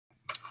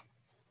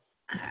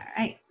All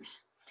right.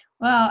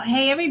 Well,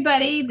 hey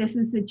everybody, this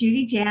is the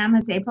Judy Jam.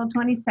 It's April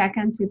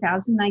 22nd,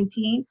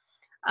 2019.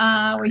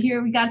 We're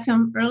here, we got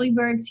some early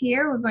birds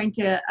here. We're going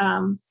to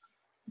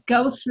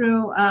go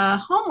through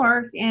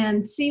homework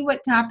and see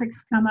what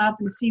topics come up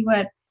and see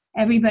what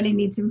everybody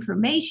needs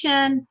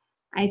information.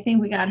 I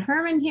think we got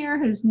Herman here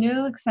who's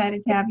new.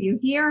 Excited to have you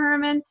here,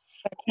 Herman.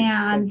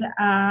 And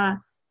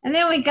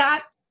then we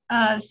got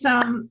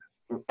some,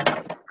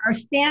 our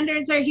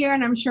standards are here,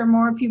 and I'm sure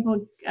more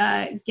people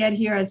get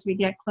here as we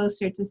get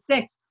closer to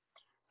 6.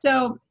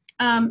 So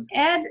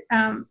Ed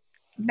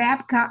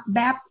Babcock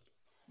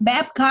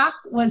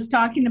was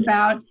talking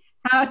about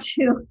how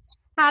to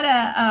find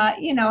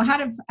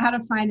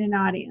an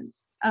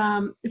audience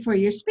for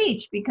your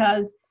speech,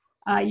 because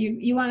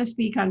you want to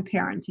speak on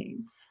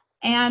parenting,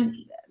 and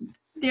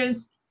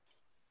there's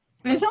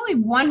only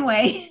one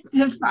way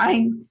to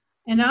find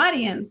an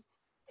audience,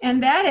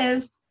 and that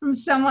is from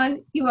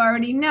someone you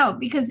already know.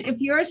 Because if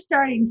you're a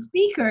starting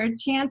speaker,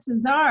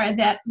 chances are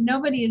that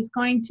nobody is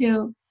going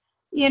to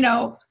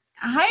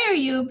hire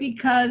you,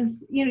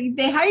 because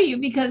they hire you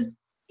because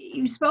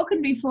you've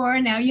spoken before.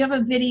 Now you have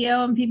a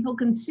video and people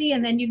can see,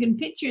 and then you can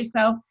pitch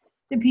yourself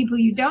to people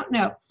you don't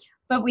know.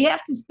 But we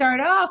have to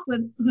start off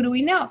with, who do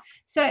we know?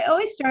 So I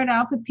always start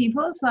off with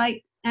people. It's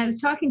like, I was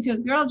talking to a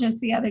girl just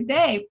the other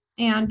day,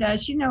 and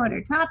she knew what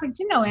her topic,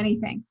 she know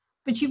anything,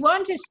 but she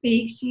wanted to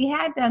speak. She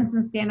had done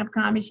some stand-up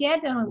comedy, she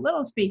had done a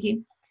little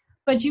speaking,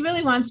 but you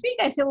really want to speak.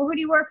 I said, well, who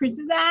do you work for? She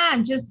said,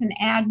 I'm just an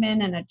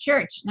admin in a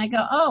church. And I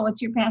go, oh,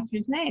 what's your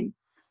pastor's name?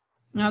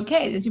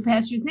 Okay, there's your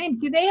pastor's name.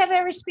 Do they have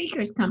ever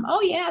speakers come?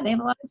 Oh, yeah, they have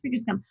a lot of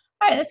speakers come.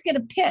 All right, let's get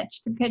a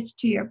pitch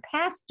to your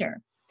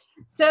pastor.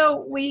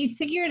 So we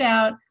figured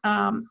out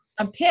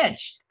a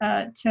pitch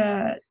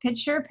to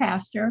pitch your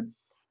pastor.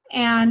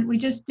 And we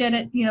just did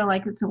it,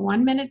 like it's a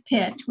 1-minute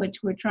pitch,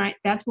 which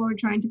that's what we're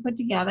trying to put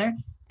together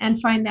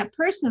and find that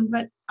person.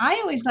 But I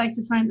always like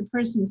to find the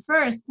person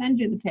first, then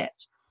do the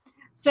pitch.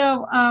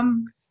 So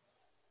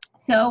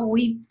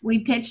we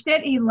pitched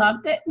it. He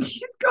loved it.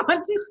 She's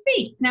going to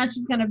speak. Now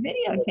she's going to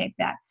videotape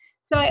that.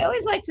 So I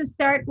always like to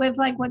start with,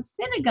 like, what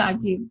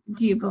synagogue do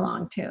you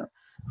belong to?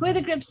 Who are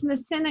the groups in the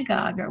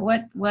synagogue? Or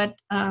what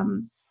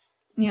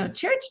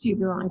church do you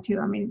belong to?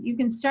 I mean, you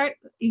can start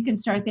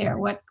there.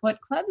 What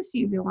clubs do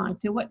you belong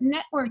to? What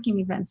networking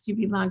events do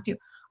you belong to?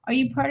 Are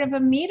you part of a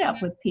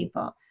meetup with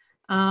people?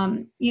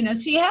 So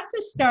you have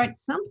to start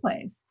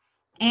someplace.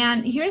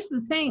 And here's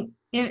the thing,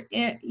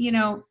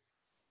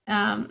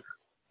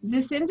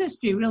 this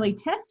industry really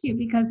tests you,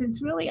 because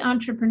it's really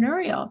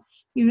entrepreneurial.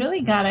 You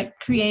really got to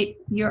create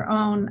your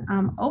own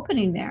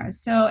opening there.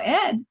 So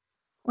Ed,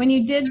 when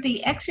you did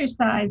the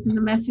exercise and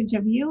the message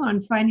of you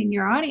on finding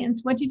your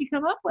audience, what did you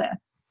come up with?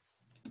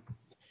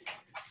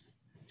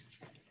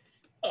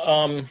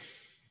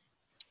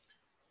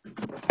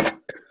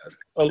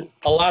 A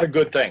lot of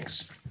good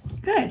things.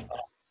 Good.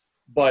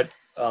 But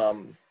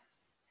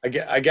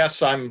I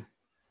guess I'm,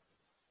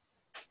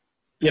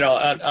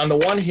 on the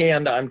one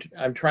hand, I'm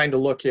trying to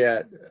look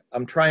at,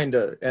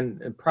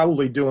 and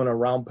probably doing a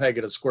round peg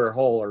at a square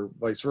hole, or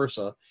vice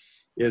versa,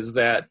 is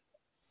that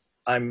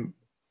I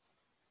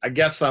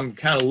guess I'm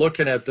kind of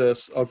looking at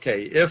this,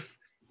 okay, if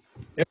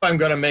I'm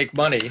going to make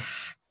money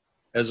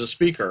as a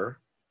speaker,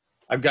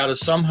 I've got to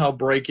somehow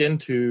break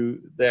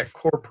into that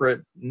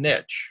corporate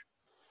niche.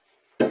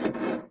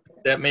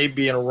 That may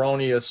be an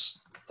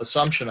erroneous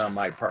assumption on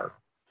my part.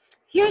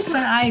 Here's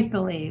what I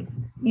believe,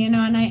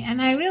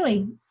 and I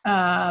really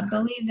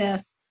believe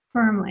this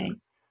firmly.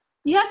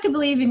 You have to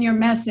believe in your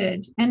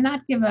message and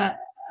not give a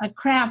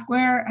crap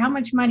how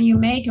much money you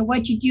make or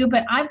what you do,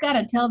 but I've got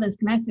to tell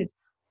this message.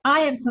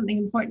 I have something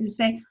important to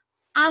say.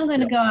 I'm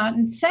going to go out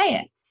and say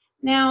it.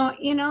 Now,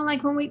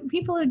 like when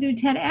people who do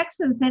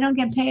TEDx's, they don't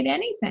get paid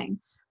anything,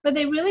 but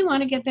they really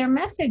want to get their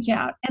message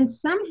out. And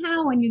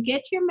somehow when you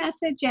get your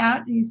message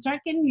out and you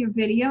start getting your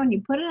video and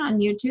you put it on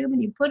YouTube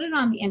and you put it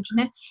on the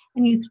internet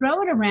and you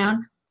throw it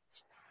around,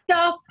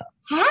 stuff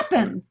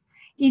happens.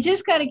 You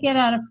just got to get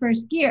out of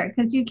first gear,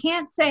 because you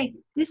can't say,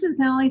 this is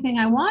the only thing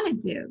I want to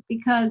do,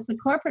 because the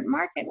corporate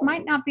market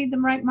might not be the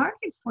right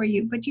market for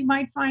you, but you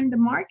might find the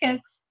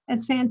market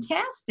that's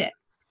fantastic.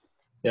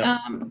 Yeah.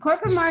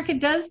 Corporate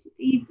market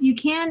you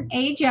can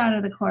age out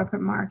of the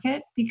corporate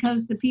market,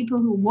 because the people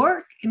who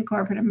work in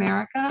corporate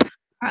America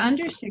are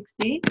under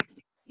 60,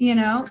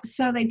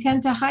 so they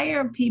tend to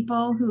hire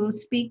people who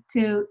speak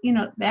to,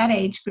 that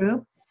age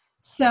group.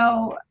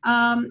 So,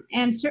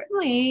 and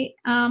certainly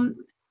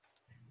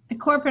the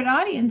corporate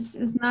audience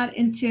is not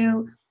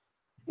into,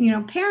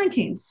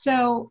 parenting.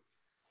 So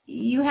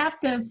you have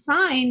to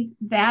find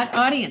that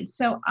audience.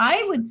 So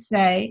I would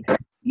say,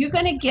 you're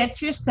going to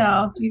get your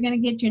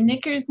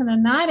knickers in a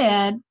knot,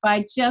 Ed,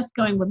 by just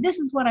going, well, this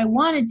is what I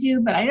want to do,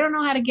 but I don't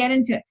know how to get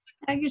into it.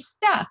 Now you're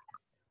stuck.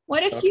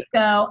 What if you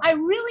go, I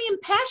really am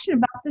passionate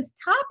about this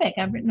topic.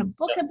 I've written a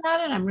book about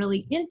it. I'm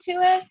really into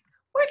it.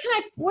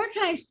 Where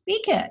can I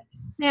speak it?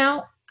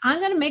 Now, I'm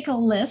going to make a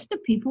list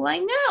of people I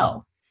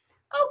know.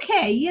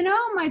 Okay,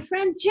 my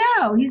friend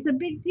Joe, he's a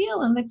big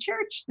deal in the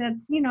church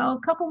that's, a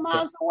couple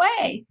miles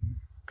away.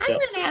 I'm Yeah.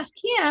 going to ask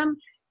him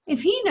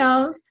if he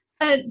knows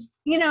a,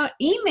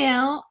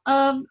 email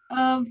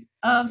of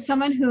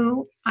someone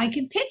who I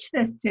can pitch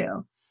this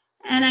to.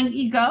 And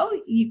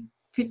you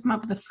pick them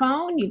up the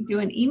phone, you do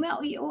an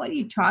email,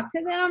 you talk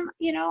to them.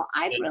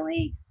 I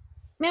really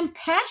am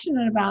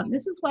passionate about.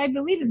 This is why I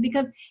believe it,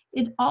 because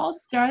it all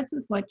starts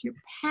with what you're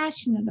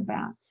passionate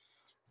about.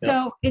 Yeah.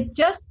 So it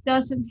just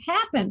doesn't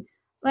happen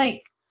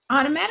like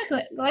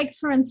automatically. Like,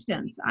 for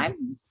instance, I've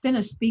been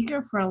a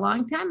speaker for a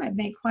long time. I've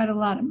made quite a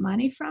lot of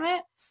money from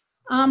it.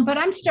 But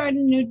I'm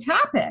starting a new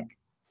topic.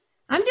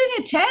 I'm doing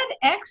a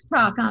TEDx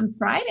talk on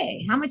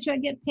Friday. How much do I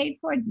get paid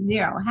for it?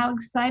 Zero. How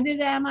excited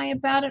am I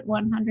about it?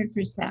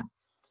 100%.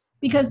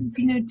 Because it's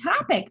a new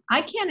topic.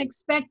 I can't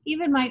expect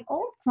even my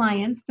old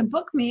clients to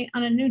book me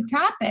on a new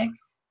topic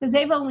because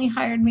they've only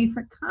hired me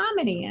for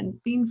comedy and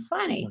being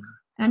funny.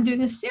 I'm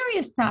doing a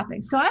serious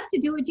topic. So I have to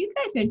do what you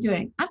guys are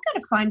doing. I've got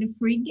to find a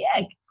free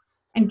gig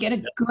and get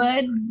a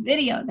good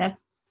video.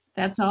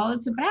 That's all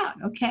it's about,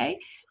 okay?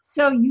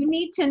 So you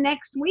need to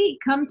next week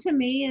come to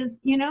me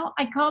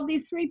I called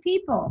these 3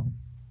 people.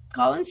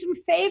 Call in some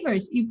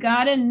favors. You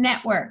got to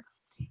network.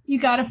 You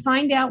got to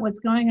find out what's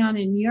going on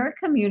in your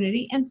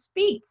community and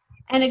speak.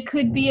 And it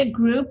could be a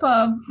group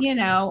of,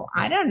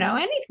 I don't know,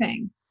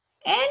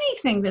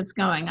 anything that's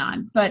going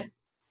on. But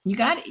you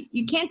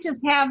can't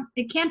just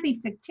it can't be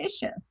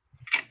fictitious.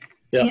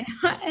 Yeah.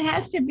 It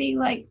has to be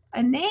like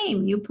a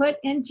name you put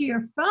into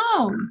your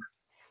phone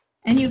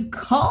and you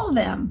call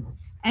them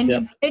and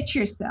you pitch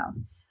yourself.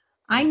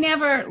 I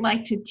never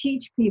like to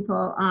teach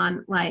people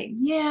on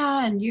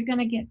and you're going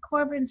to get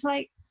corporate. It's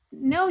like,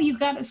 no, you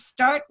got to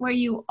start where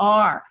you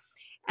are.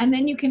 And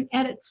then you can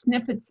edit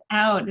snippets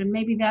out, and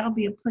maybe that'll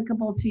be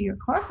applicable to your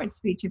corporate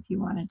speech if you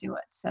want to do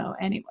it. So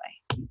anyway,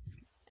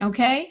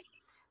 okay?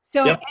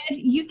 So Ed,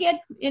 you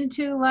get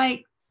into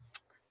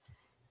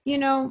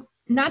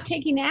not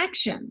taking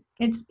action.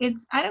 It's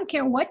I don't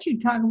care what you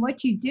talk,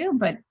 what you do,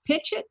 but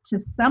pitch it to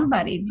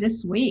somebody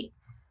this week.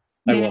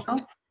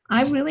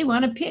 I really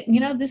want to pitch.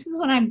 This is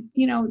what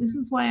this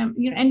is why I'm,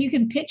 and you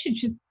can pitch it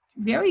just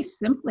very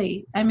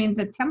simply. I mean,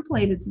 the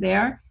template is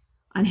there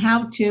on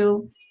how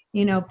to,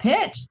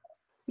 pitch.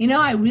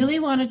 I really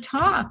want to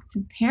talk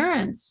to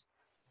parents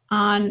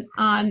on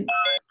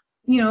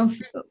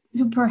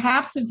who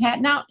perhaps have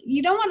had, now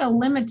you don't want to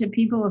limit to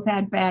people who've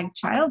had bad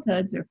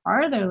childhoods or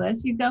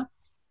fatherless. You go,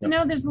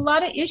 there's a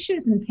lot of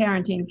issues in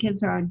parenting.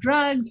 Kids are on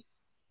drugs.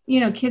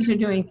 Kids are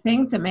doing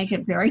things that make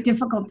it very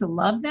difficult to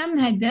love them.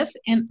 And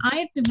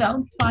I've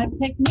developed 5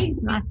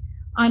 techniques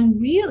on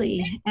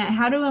really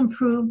how to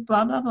improve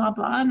blah, blah, blah,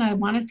 blah. And I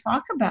want to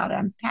talk about it.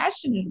 I'm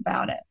passionate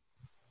about it.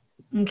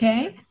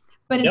 Okay.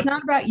 But it's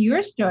not about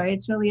your story.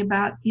 It's really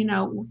about,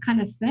 what kind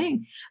of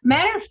thing.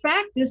 Matter of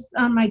fact,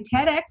 on my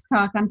TEDx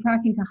talk, I'm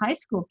talking to high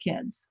school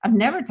kids. I've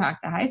never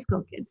talked to high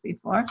school kids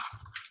before.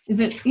 Is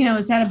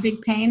that a big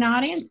paying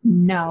audience?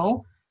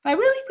 No. But I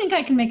really think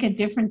I can make a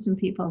difference in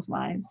people's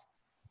lives.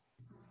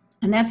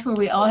 And that's where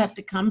we all have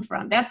to come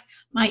from. That's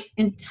my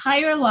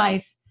entire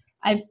life.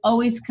 I've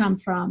always come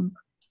from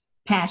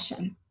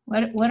passion.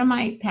 What am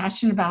I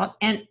passionate about?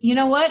 And you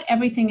know what?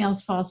 Everything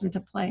else falls into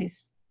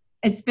place.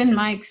 It's been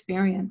my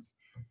experience.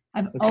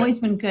 I've always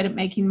been good at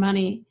making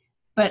money.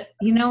 But,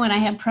 when I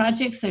have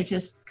projects, they're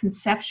just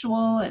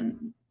conceptual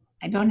and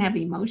I don't have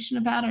emotion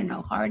about it or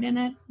no heart in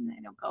it. And they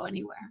don't go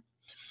anywhere.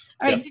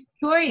 All right,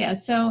 Victoria.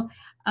 So,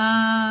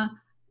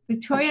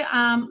 Victoria,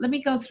 let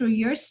me go through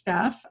your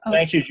stuff.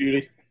 Thank you,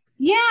 Judy.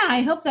 Yeah,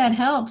 I hope that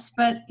helps.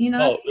 But,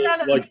 let's get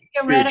out of the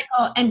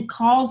theoretical and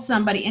call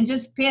somebody and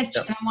just pitch.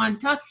 And I want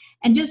to talk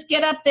and just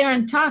get up there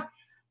and talk.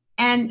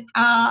 And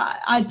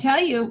I tell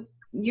you,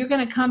 you're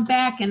going to come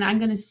back and I'm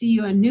going to see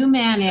you a new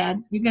man,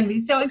 Ed. You're going to be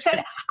so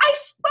excited. I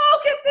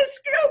spoke at this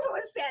group. It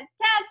was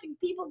fantastic.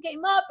 People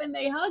came up and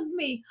they hugged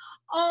me.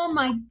 Oh,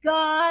 my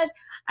God.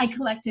 I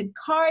collected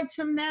cards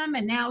from them.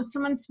 And now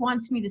someone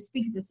wants me to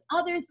speak at this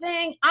other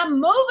thing. I'm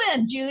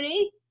moving,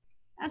 Judy.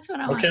 That's what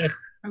I want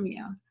from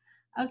you.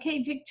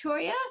 Okay,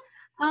 Victoria,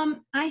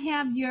 I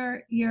have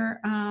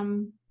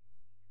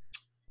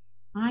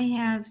I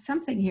have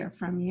something here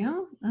from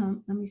you.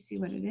 Let me see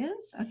what it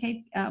is.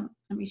 Okay, let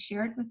me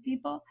share it with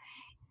people.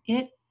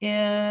 It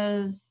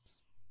is,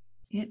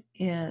 where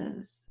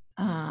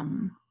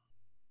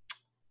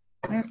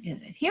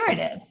is it? Here it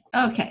is.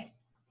 Okay.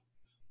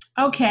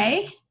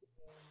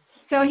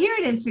 So here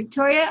it is,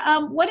 Victoria.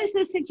 What is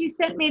this that you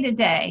sent me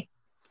today?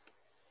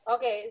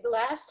 Okay, the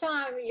last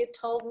time you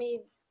told me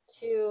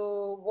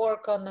to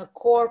work on the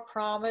core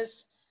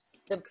promise,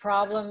 the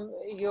problem,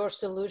 your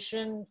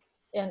solution,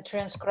 and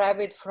transcribe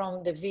it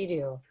from the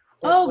video.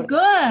 That's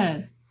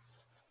good.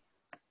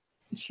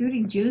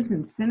 Shooting Jews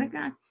in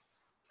synagogue.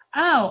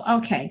 Oh,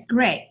 okay,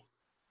 great.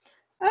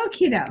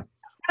 Okie doke.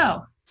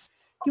 So,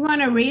 you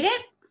want to read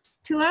it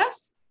to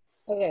us?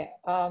 Okay.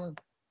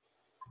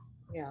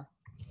 Yeah.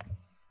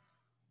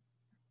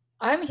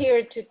 I'm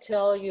here to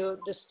tell you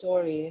the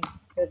story.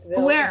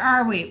 Where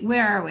are we?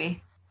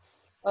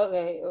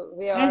 Okay,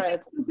 we are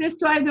Is this,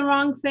 do I have the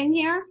wrong thing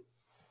here?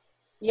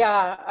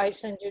 Yeah, I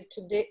sent you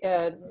today,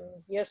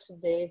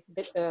 yesterday.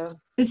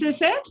 Is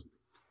this it?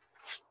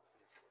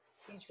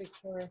 Page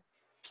record.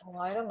 Oh,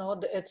 I don't know.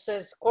 It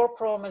says core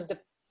problem is the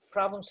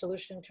problem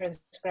solution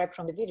transcribed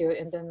from the video,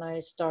 and then I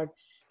start.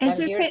 Is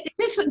this it?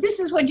 This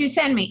is what you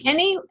send me.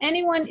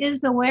 Anyone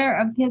is aware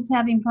of kids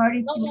having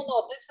parties? No, no,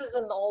 no. This is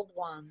an old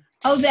one.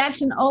 Oh,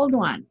 that's an old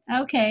one.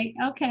 Okay,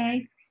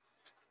 okay,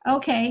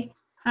 okay.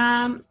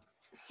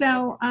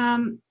 So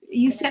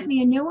you sent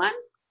me a new one?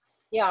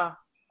 Yeah,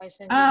 I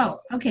sent you. Oh,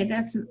 okay,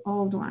 that's an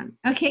old one.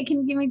 Okay,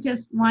 can you give me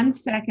just 1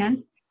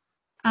 second?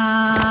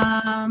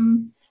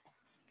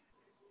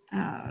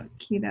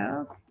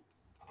 Keto.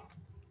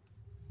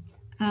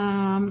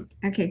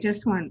 Okay,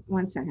 just one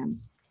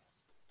second.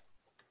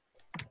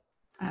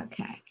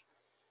 Okay.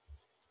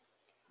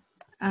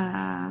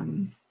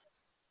 Okay.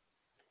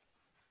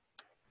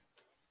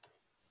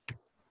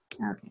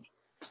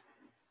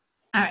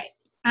 All right.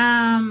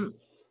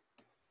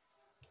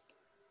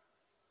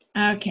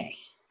 Okay.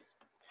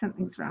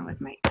 Something's wrong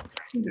with my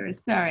computer.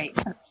 Sorry.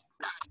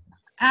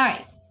 All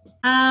right.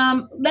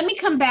 Let me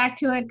come back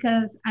to it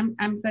because I'm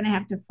going to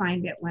have to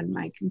find it when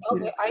my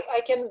computer. Okay, I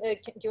can. Do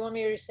you want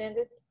me to resend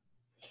it?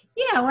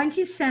 Yeah, why don't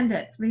you send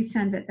it?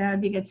 Resend it. That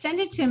would be good. Send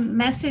it to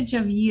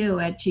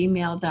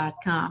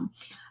messageofyou@gmail.com.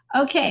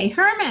 Okay,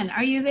 Herman,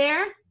 are you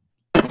there?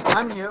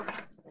 I'm here.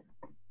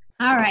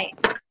 All right.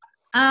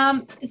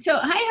 So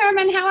hi,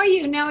 Herman. How are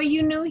you? Now, are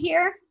you new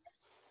here?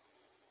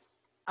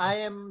 I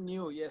am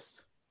new,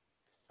 yes.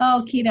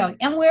 Okie doke.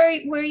 And where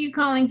are you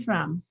calling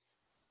from?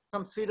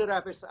 From Cedar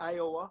Rapids,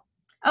 Iowa.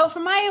 Oh,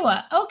 from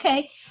Iowa.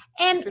 Okay.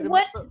 And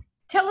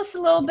tell us a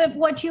little bit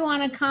what you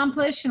want to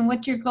accomplish and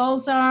what your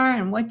goals are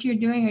and what you're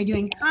doing. Are you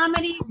doing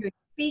comedy? You're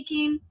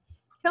speaking?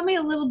 Tell me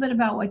a little bit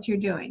about what you're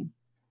doing.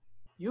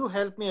 You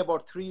helped me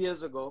about 3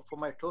 years ago for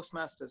my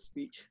Toastmasters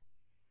speech.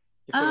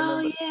 If you Oh,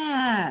 remember.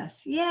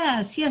 yes,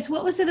 yes, yes.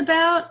 What was it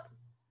about?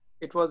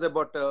 It was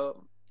about a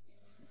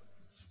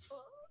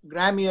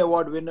Grammy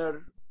Award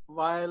winner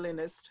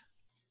violinist.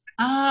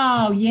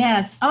 Oh,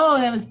 yes. Oh,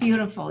 that was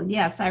beautiful.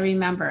 Yes, I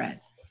remember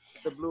it.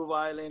 The blue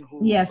violin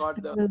who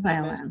got the blue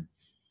violin.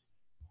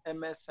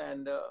 MS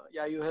and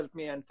yeah, you helped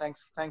me and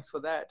thanks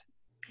for that.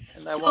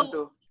 And I So, want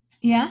to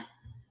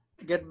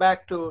get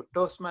back to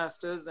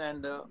Toastmasters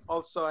and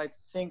also I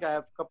think I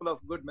have a couple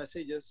of good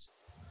messages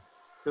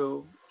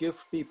to give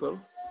people.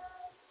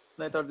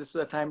 And I thought this is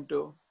a time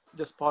to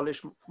just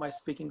polish my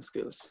speaking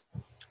skills.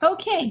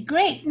 Okay,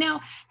 great.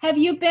 Now, have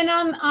you been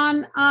on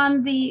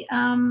the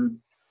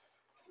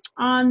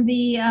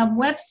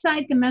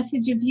website, the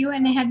Message of You,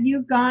 and have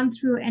you gone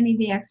through any of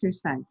the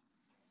exercises?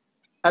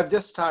 I've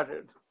just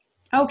started.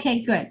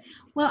 Okay, good.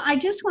 Well, I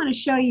just want to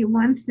show you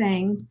one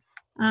thing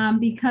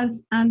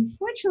because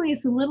unfortunately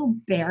it's a little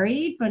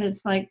buried, but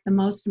it's like the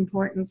most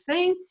important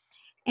thing.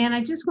 And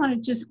I just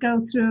want to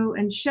go through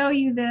and show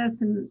you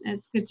this, and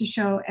it's good to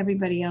show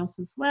everybody else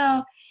as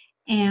well.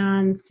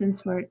 And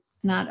since we're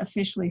not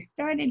officially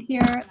started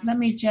here, let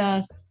me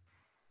just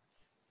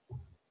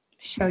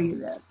show you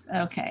this.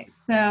 Okay,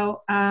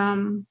 so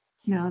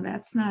no,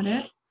 that's not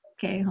it.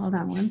 Okay, hold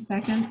on 1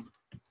 second.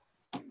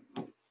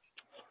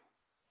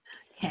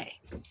 Okay.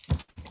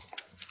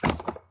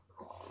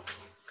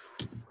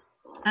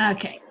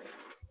 Okay.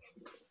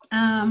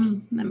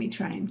 Let me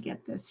try and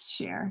get this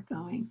share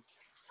going.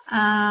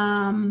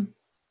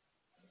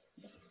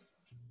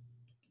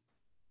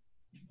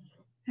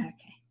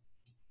 Okay.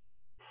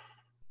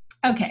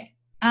 Okay.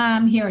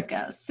 Here it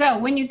goes. So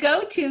when you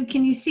go to,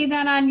 can you see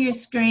that on your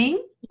screen?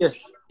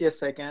 Yes,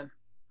 yes, I can.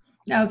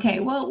 Okay.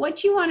 Well,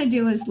 what you want to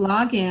do is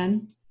log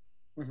in.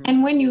 Mm-hmm.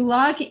 And when you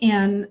log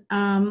in,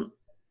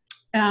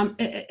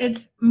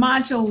 it's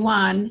module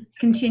 1,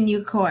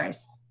 continue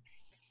course.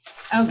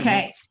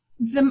 Okay.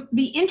 Mm-hmm.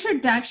 The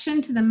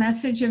introduction to the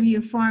Message of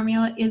You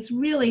formula is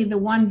really the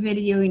one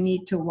video you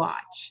need to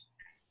watch.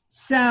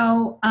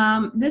 So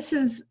this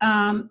is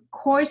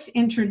course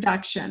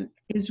introduction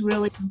is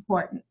really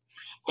important.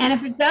 And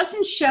if it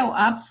doesn't show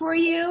up for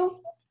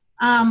you,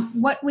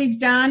 what we've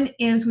done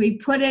is we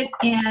put it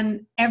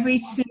in every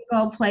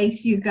single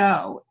place you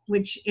go,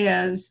 which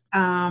is,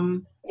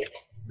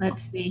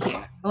 let's see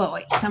here. Oh,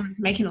 wait, someone's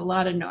making a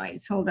lot of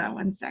noise. Hold on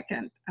 1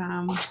 second.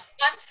 I'm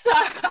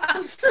sorry.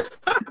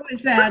 Who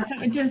is that?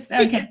 So just,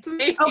 okay.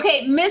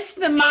 Okay, miss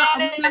the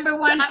number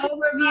 1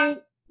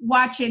 overview.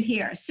 Watch it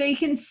here. So you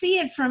can see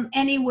it from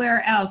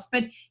anywhere else,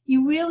 but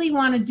you really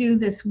want to do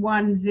this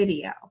one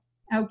video.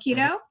 Okie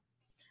doke?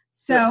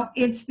 So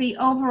it's the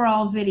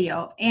overall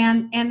video,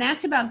 and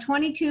that's about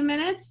 22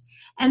 minutes.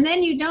 And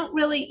then you don't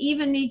really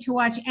even need to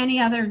watch any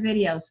other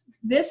videos.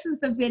 This is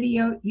the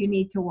video you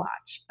need to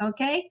watch,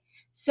 okay?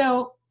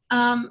 So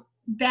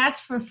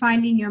that's for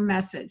finding your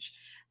message.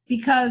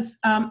 Because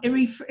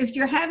if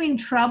you're having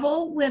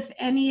trouble with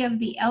any of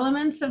the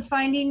elements of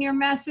finding your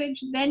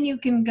message, then you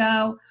can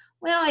go,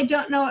 well, I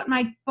don't know what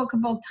my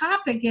bookable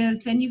topic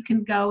is, then you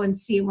can go and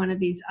see one of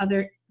these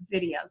other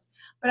videos.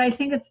 But I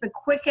think it's the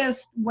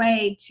quickest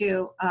way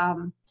to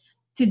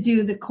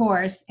do the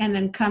course and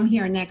then come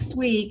here next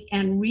week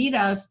and read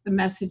us the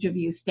Message of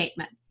You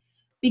statement.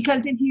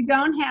 because if you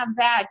don't have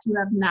that, you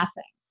have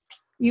nothing.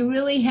 You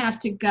really have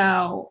to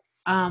go,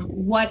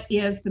 what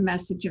is the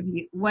message of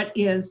you? What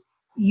is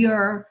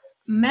your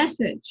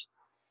message?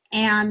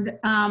 And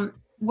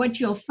what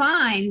you'll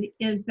find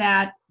is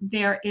that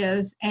there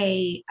is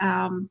a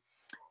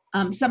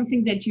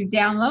something that you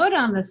download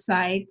on the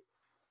site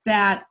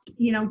that,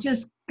 you know,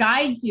 just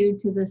guides you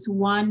to this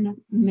 1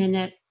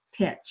 minute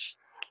pitch.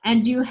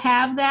 And do you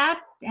have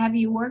that? Have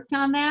you worked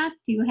on that?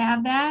 Do you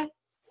have that?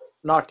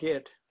 Not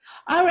yet.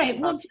 All right.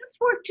 Well,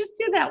 just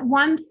do that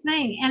one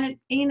thing, and it,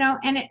 you know,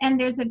 and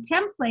there's a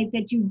template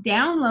that you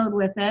download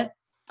with it,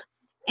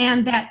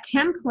 and that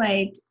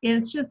template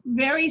is just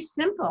very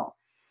simple.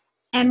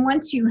 And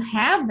once you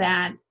have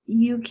that,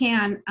 you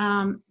can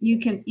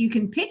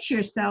pitch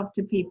yourself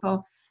to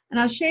people. And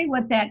I'll show you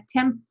what that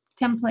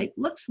template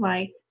looks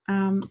like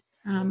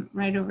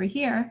right over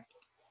here.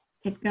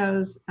 It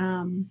goes.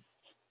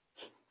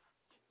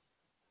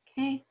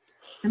 Okay.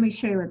 Let me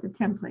show you what the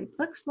template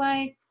looks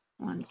like.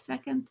 1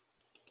 second.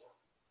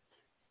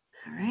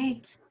 All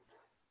right,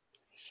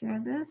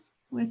 share this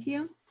with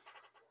you.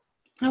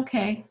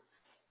 Okay,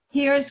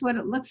 here's what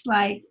it looks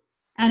like,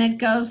 and it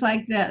goes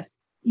like this.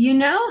 You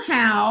know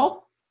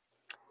how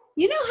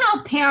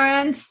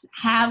parents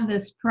have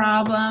this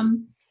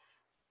problem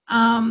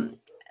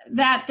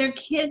that their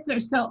kids are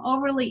so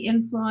overly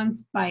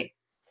influenced by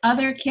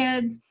other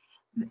kids,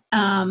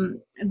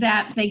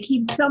 that they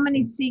keep so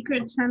many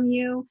secrets from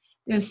you.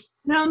 There's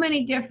so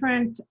many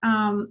different,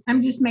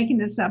 I'm just making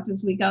this up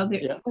as we go.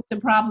 What's a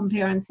problem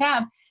parents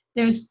have?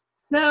 There's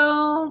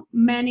so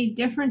many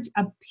different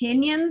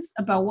opinions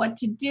about what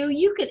to do.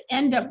 You could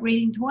end up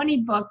reading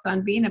 20 books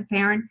on being a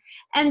parent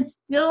and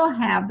still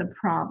have the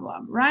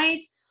problem,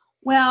 right?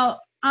 Well,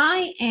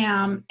 I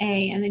am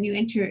and then you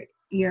enter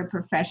your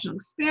professional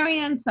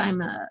experience.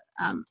 I'm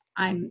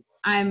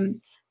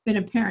been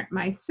a parent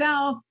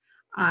myself.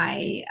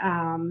 I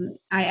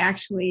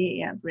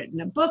actually have written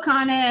a book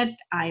on it.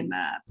 I'm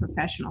a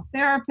professional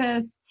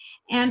therapist,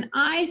 and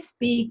I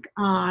speak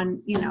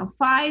on,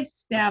 5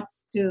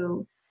 steps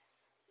to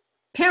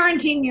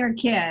parenting your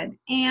kid.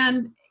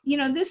 And,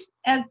 this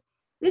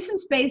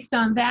is based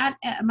on that,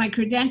 my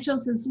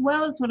credentials, as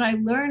well as what I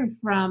learned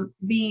from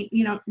being,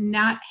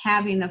 not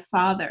having a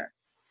father.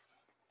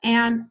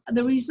 And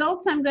the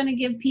results I'm going to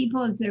give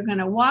people is they're going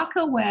to walk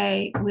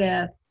away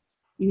with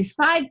these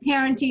 5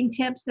 parenting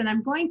tips, and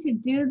I'm going to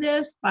do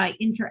this by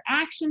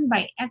interaction,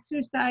 by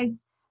exercises,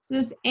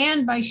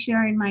 and by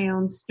sharing my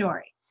own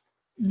story.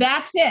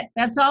 That's it.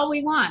 That's all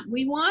we want.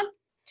 We want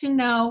to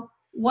know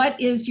what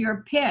is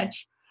your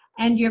pitch,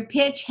 and your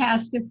pitch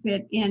has to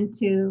fit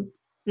into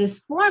this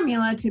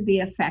formula to be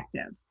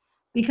effective,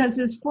 because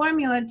this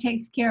formula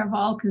takes care of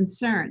all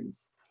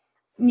concerns.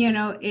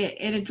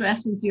 It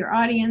addresses your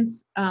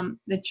audience,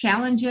 the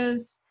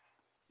challenges,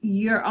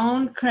 your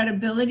own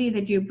credibility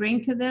that you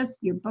bring to this,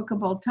 your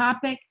bookable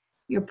topic,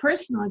 your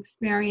personal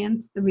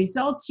experience, the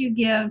results you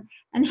give,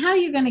 and how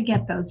you're going to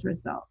get those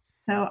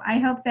results. So I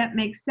hope that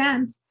makes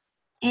sense.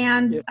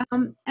 And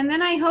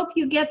then I hope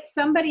you get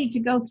somebody to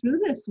go through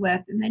this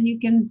with, and then you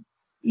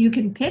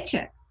can pitch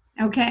it.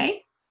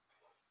 Okay?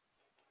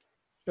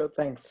 Sure,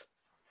 thanks.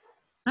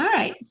 All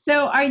right.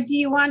 So do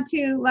you want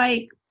to,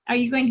 are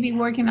you going to be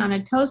working on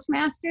a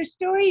Toastmaster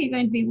story? Or are you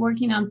going to be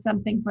working on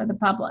something for the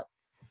public?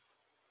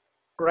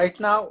 Right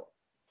now,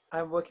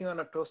 I'm working on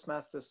a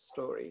Toastmasters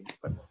story,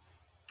 but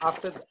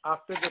after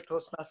the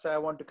Toastmaster, I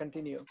want to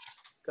continue.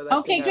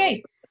 Okay,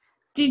 great.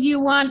 Did you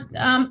want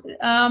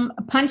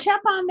a punch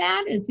up on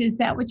that? Is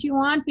that what you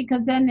want?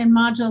 Because then in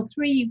module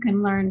 3, you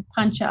can learn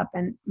punch up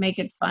and make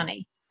it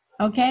funny.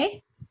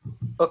 Okay?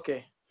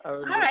 Okay.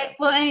 All right.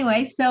 Well,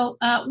 anyway, so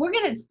we're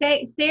going to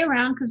stay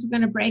around because we're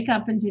going to break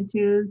up into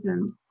 2s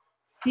and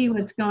see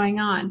what's going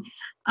on.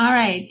 All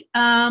right.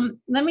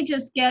 Let me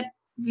just get,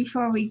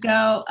 before we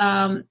go,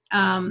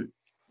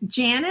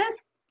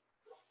 Janice.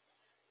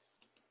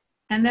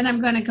 And then I'm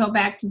going to go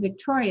back to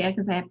Victoria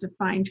because I have to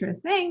find her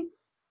thing.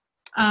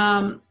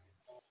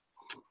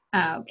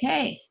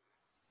 Okay.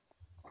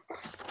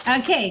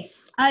 Okay.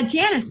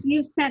 Janice,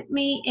 you've sent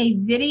me a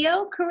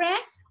video,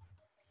 correct?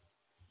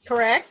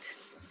 Correct.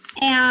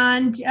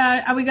 And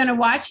are we going to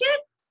watch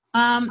it?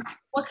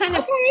 What kind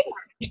of do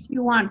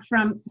you want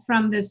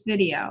from this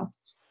video?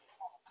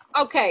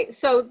 Okay,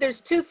 so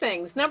there's 2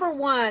 things. Number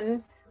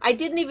 1, I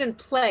didn't even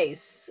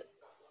place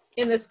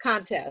in this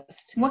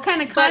contest. What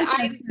kind of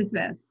contest is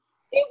this?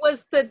 It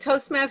was the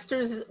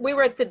Toastmasters. We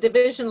were at the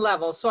division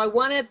level. So I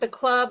won at the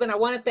club and I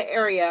won at the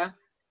area.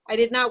 I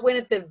did not win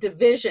at the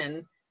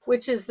division,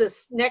 which is the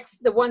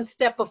one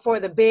step before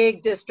the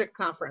big district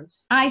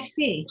conference. I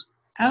see.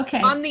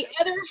 Okay. On the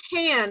other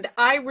hand,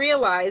 I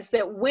realized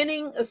that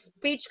winning a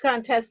speech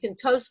contest in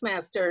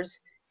Toastmasters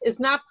is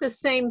not the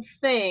same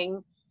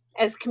thing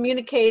as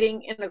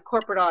communicating in a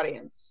corporate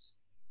audience.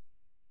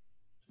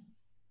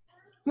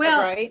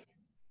 Well, right?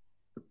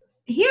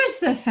 Here's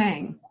the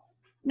thing.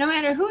 No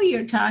matter who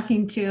you're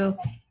talking to,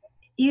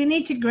 you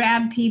need to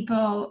grab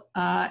people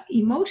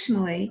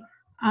emotionally.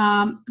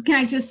 Can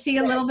I just see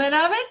a little bit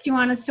of it? Do you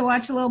want us to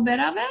watch a little bit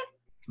of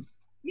it?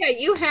 Yeah,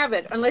 you have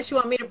it, unless you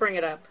want me to bring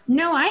it up.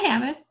 No, I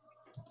have it.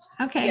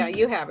 Okay. Yeah,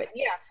 you have it.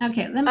 Yeah.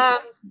 Okay, let me,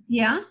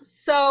 yeah.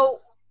 So,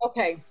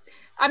 okay.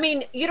 I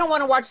mean, you don't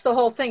want to watch the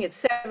whole thing.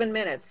 It's 7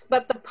 minutes.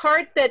 But the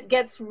part that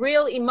gets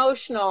real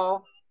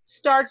emotional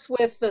starts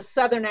with the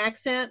Southern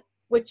accent,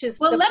 which is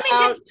Well, let me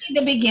about, just see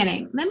the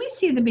beginning. Let me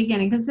see the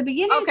beginning, because the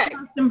beginning is Okay. the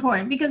most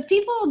important, because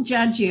people will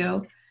judge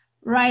you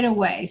right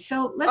away.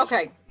 So let's,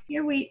 okay.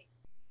 here we,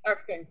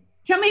 Okay.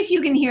 tell me if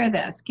you can hear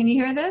this. Can you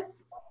hear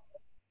this?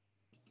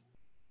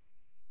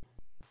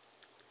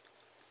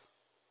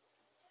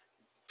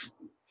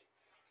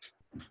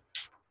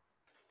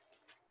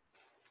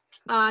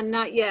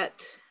 Not yet.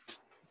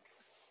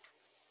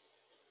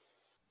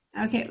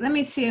 Okay, let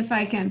me see if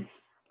I can.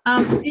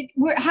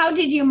 How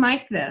did you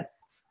mic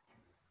this?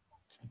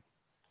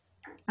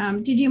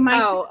 Did you mic?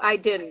 Oh, I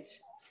didn't.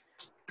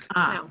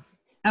 Ah,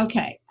 No.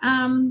 okay.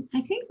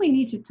 I think we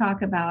need to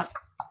talk about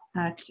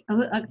a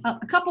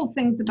couple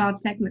things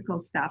about technical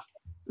stuff.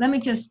 Let me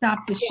just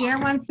stop the share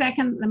 1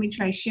 second. Let me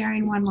try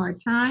sharing one more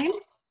time.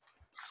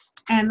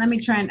 And let me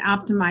try and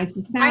optimize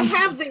the sound. I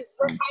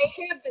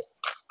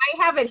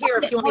have it here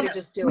if you want me to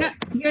just do it.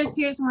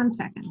 Here's 1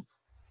 second.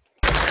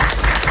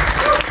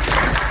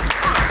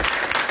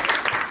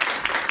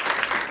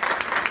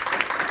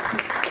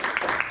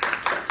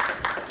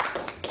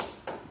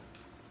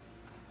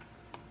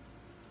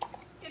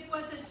 It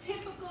was a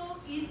typical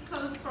East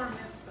Coast bar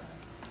mitzvah.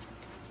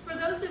 For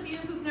those of you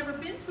who've never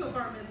been to a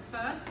bar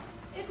mitzvah,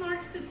 it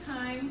marks the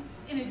time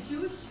in a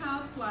Jewish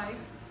child's life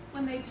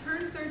when they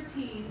turn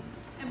 13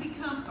 and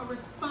become a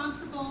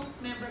responsible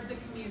member of the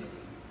community.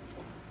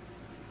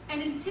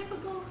 And in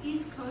typical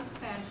East Coast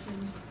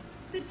fashion,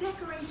 the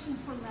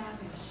decorations were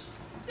lavish.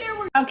 There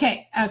were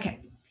Okay.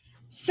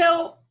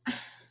 So,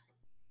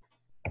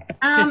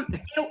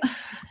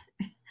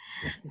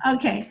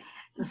 okay.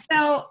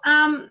 So,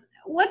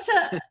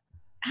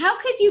 how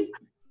could you,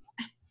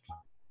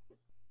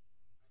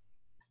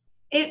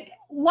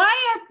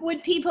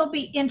 would people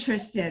be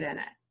interested in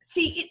it?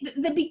 See,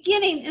 the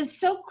beginning is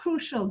so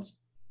crucial,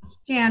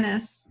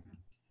 Janice.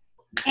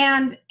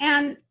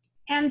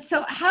 And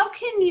so how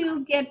can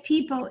you get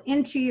people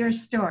into your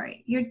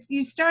story?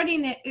 You're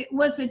starting it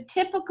was a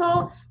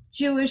typical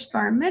Jewish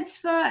bar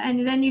mitzvah,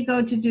 and then you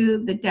go to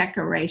do the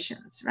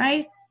decorations,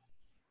 right?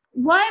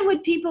 Why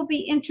would people be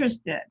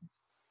interested?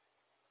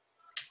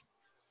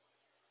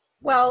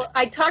 Well,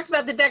 I talked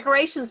about the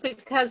decorations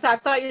because I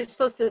thought you were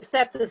supposed to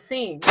set the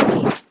scene.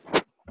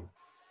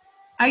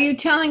 Are you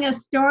telling a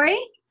story?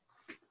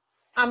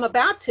 I'm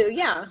about to,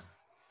 yeah.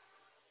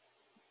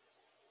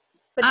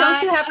 But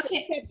don't you have to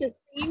set the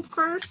scene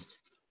first?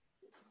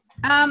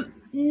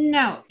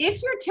 No.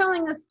 If you're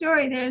telling a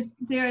story,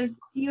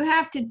 you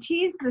have to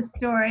tease the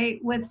story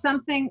with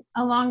something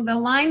along the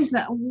lines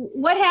of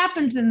what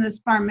happens in this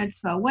bar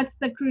mitzvah. What's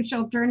the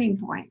crucial turning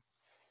point?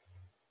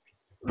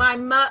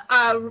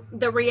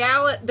 The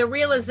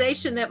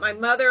realization that my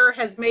mother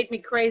has made me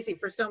crazy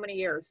for so many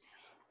years.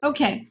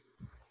 Okay.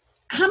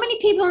 How many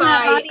people in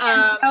that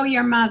audience know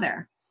your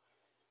mother?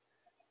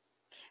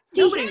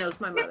 See, nobody knows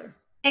my mother.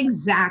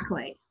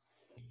 Exactly.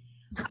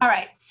 All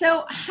right.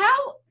 So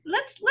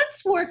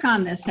let's work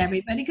on this,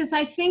 everybody, because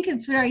I think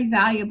it's very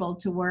valuable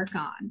to work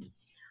on.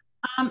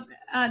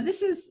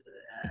 This is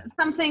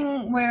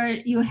something where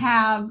you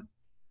have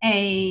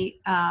a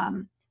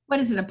what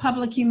is it? A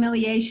public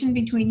humiliation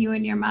between you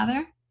and your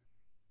mother?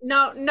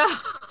 No.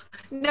 That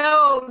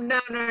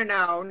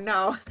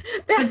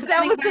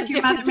was like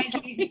your mother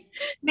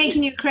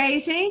making you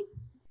crazy?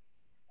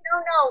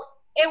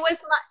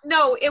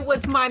 No. It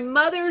was my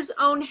mother's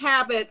own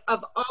habit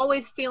of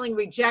always feeling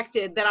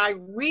rejected that I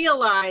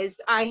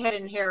realized I had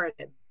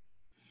inherited.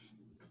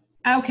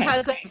 Okay.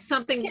 Because of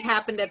something that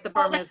happened at the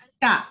bar mitzvah.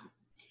 Stop.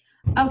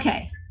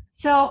 Okay.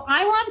 So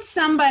I want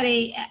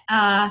somebody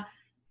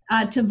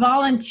to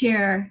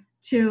volunteer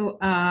to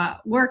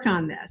work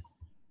on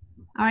this.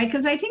 All right,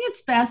 because I think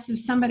it's best if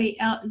somebody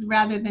else,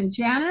 rather than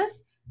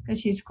Janice,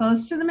 because she's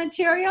close to the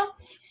material.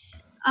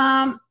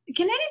 Can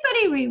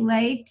anybody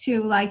relate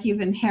to, like, you've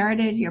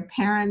inherited your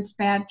parents'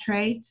 bad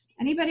traits?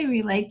 Anybody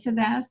relate to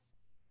this?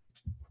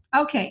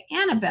 Okay,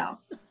 Annabelle.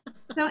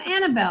 So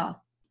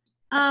Annabelle,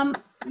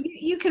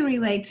 you can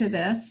relate to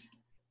this.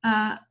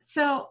 Hey,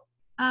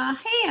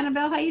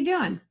 Annabelle, how you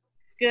doing?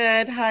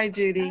 Good. Hi,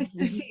 Judy. Nice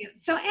to see you.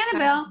 So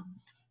Annabelle,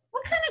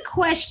 what kind of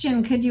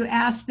question could you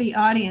ask the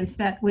audience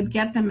that would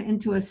get them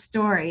into a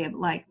story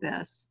like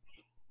this?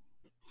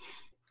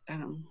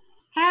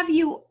 Have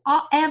you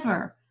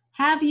ever?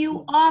 Have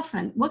you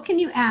often? What can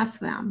you ask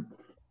them?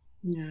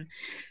 Yeah.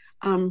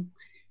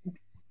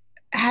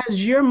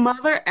 Has your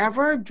mother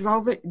ever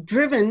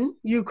driven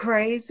you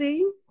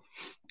crazy?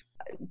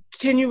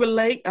 Can you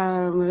relate?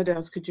 What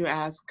else could you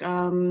ask?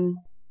 Think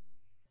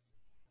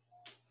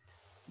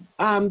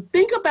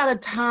about a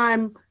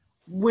time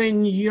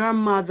when your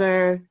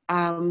mother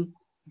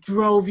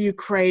drove you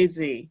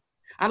crazy.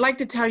 I'd like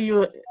to tell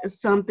you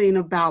something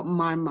about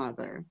my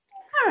mother.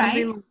 All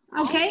right.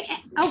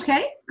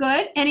 Okay.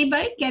 Good.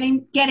 Anybody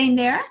getting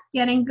there?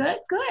 Getting good?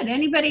 Good.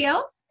 Anybody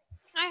else?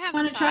 I have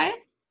Want to try it?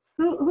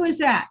 Who is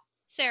that?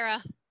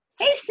 Sarah.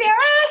 Hey, Sarah.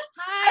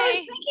 I was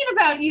Hi. thinking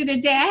about you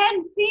today. I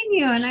hadn't seen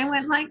you, and I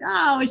went like,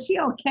 "Oh, is she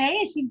okay?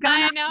 Is she gone?"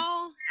 I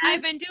know.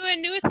 I've been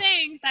doing new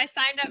things. I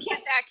signed up for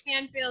Jack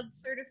Canfield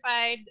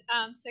Certified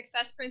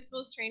Success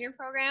Principles Trainer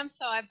Program,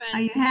 so I've Oh,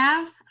 been you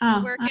have?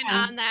 Oh, working all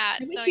right. on that.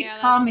 Maybe So you yeah,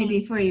 call that's me fun.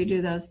 before you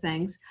do those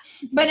things.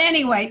 But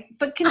anyway,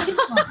 but continue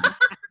on.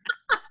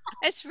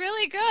 It's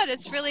really good.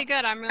 It's really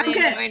good. I'm really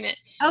Okay. enjoying it.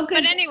 Oh,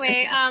 good. But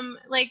anyway,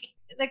 like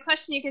the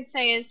question you could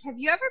say is, have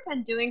you ever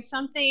been doing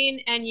something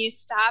and you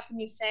stop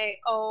and you say,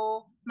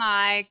 "Oh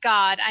my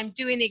God, I'm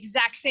doing the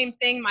exact same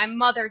thing my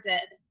mother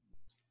did."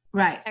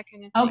 Right. That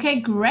kind of thing. Okay,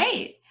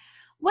 great.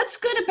 What's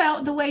good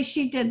about the way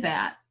she did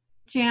that?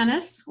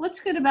 Janice, what's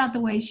good about the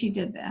way she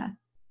did that?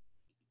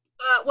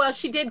 Well,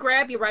 she did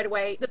grab you right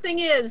away. The thing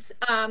is,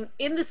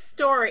 in the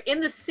story, in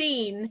the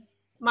scene,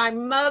 my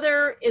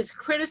mother is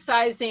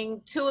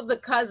criticizing two of the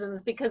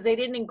cousins because they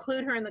didn't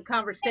include her in the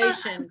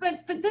conversation.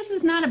 But this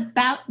is not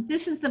about,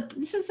 this is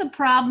the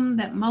problem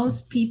that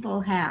most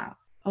people have.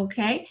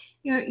 Okay,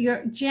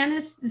 you're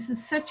Janice, this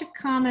is such a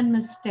common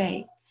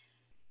mistake,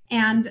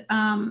 and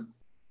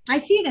I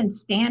see it in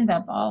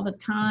stand-up all the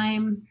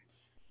time.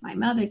 My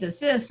mother does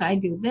this, I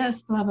do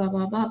this, blah blah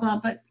blah blah blah.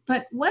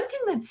 But one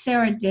thing that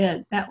Sarah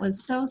did that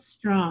was so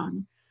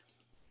strong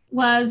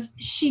was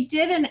she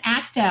did an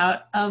act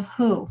out of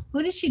who?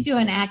 Who did she do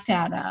an act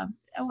out of?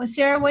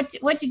 Sarah, what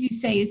did you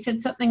say? You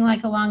said something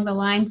like along the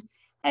lines,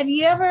 have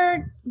you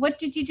ever, what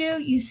did you do?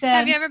 You said,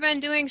 have you ever been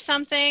doing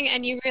something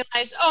and you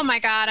realize, oh my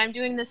God, I'm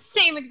doing the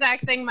same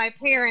exact thing my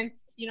parents,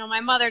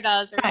 my mother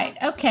does. Or right,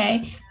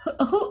 okay.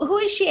 Who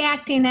is she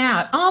acting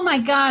out? Oh my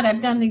God,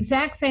 I've done the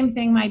exact same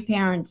thing my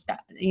parents done.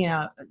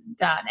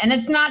 And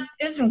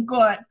isn't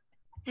good.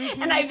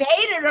 Mm-hmm. And I've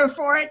hated her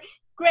for it.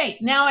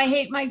 Great, now I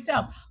hate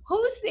myself.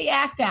 Who's the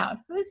act out?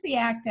 Who's the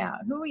act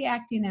out? Who are we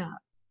acting out?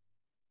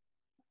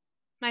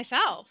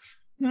 Myself.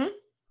 Who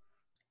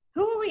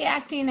are we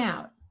acting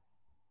out?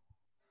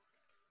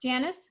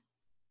 Janice?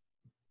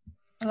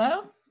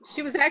 Hello?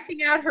 She was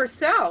acting out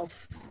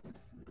herself.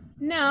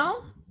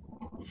 No.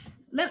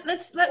 Let me.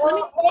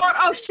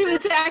 She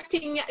was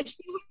acting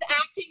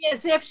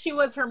as if she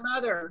was her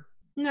mother.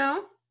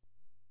 No.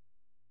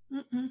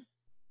 Mm-mm.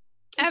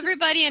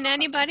 Everybody and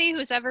anybody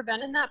who's ever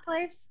been in that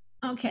place.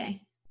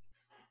 Okay.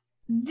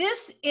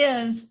 This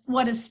is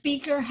what a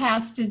speaker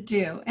has to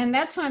do, and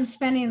that's why I'm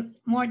spending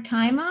more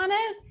time on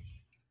it,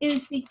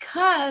 is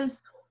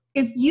because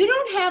if you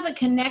don't have a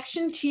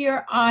connection to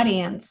your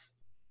audience,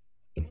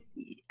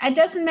 it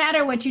doesn't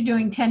matter what you're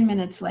doing 10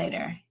 minutes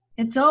later.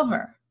 It's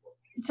over.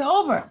 It's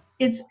over.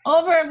 It's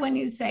over when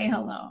you say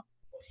hello.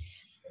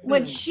 Who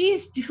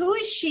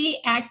is she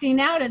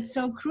acting out? It's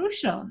so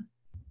crucial.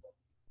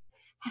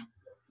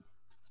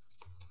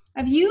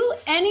 Have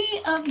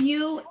any of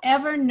you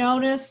ever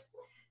noticed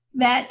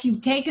that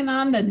you've taken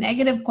on the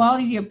negative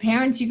qualities of your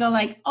parents? You go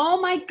like,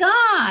 oh my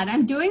God,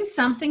 I'm doing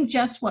something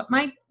just what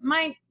my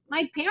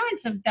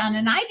parents have done,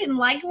 and I didn't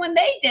like it when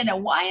they did it.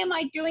 Why am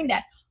I doing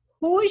that?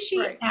 Who is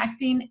she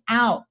acting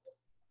out?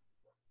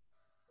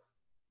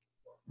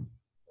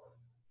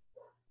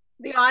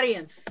 The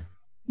audience.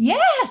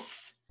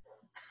 Yes.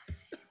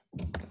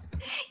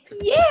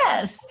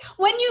 Yes.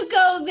 When you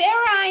go, there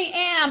I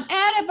am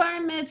at a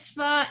bar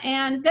mitzvah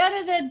and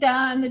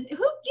da-da-da-da,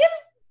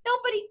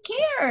 nobody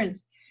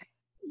cares.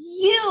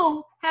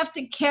 You have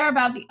to care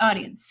about the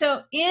audience.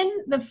 So in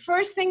the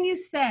first thing you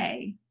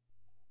say,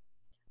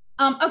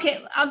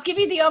 okay, I'll give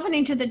you the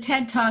opening to the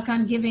TED Talk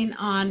on giving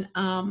on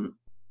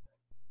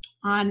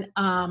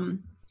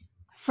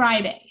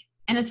Friday.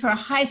 And it's for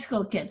high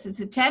school kids.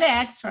 It's a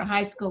TEDx for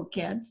high school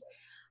kids.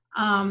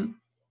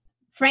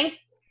 Frank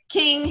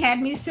King had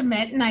me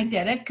submit, and I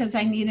did it because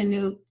I need a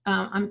new,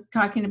 I'm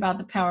talking about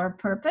the power of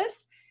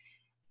purpose.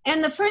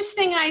 And the first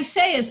thing I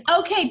say is,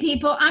 okay,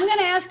 people, I'm going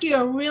to ask you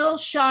a real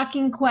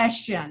shocking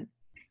question.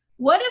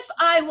 What if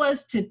I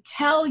was to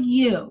tell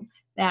you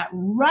that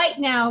right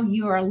now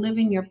you are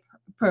living your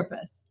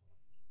purpose?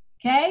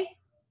 Okay?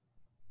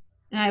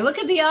 And I look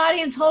at the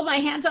audience, hold my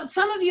hands out.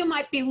 Some of you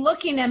might be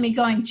looking at me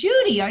going,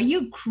 Judy, are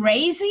you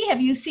crazy?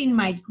 Have you seen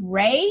my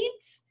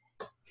grades?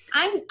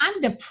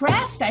 I'm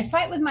depressed. I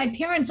fight with my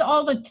parents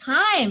all the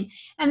time.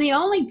 And the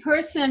only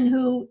person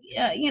who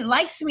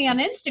likes me on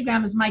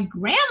Instagram is my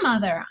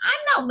grandmother.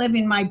 I'm not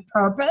living my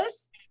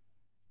purpose.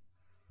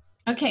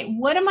 Okay,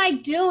 what am I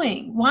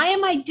doing? Why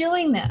am I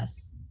doing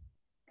this?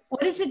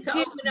 What does it do? To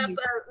open up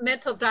a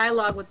mental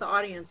dialogue with the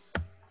audience.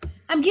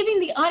 I'm giving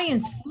the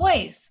audience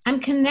voice.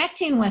 I'm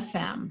connecting with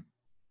them,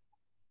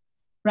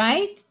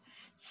 right?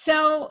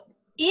 So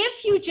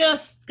if you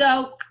just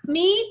go,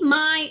 me,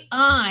 my,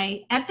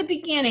 I, at the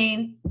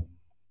beginning,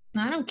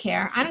 I don't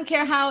care. I don't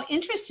care how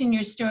interesting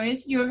your story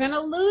is. You're going to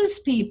lose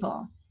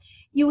people.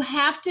 You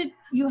have to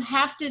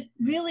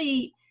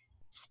really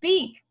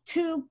speak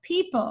to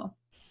people,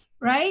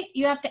 right?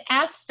 You have to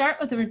start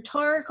with a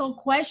rhetorical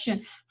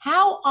question.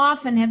 How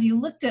often have you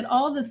looked at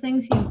all the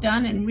things you've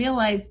done and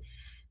realized,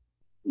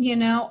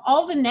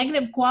 all the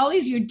negative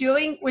qualities you're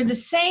doing were the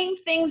same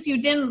things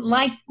you didn't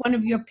like one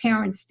of your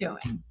parents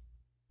doing?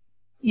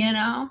 You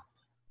know,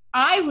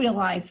 I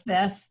realized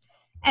this,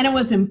 and it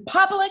was in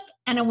public,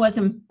 and it was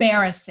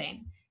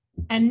embarrassing.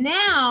 And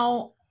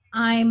now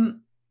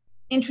I'm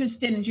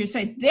interested in your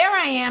story. There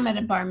I am at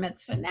a bar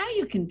mitzvah. Now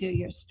you can do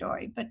your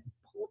story, but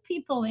pull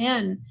people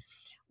in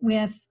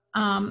with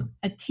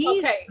a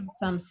tease of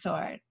some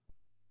sort.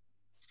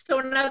 So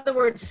in other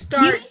words,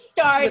 You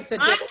start,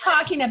 I'm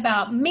talking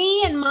about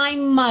me and my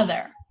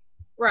mother.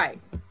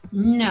 Right.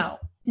 No,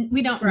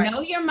 we don't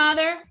know your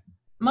mother.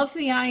 Most of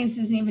the audience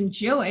isn't even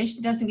Jewish,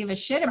 doesn't give a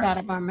shit about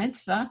a bar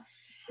mitzvah,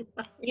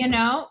 you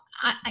know,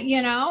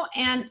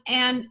 and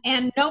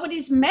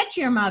nobody's met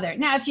your mother.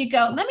 Now, if you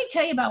go, let me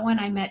tell you about when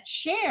I met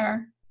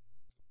Cher,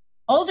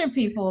 older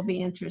people will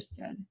be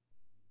interested.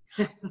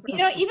 You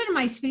know, even in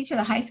my speech to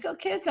the high school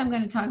kids, I'm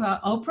going to talk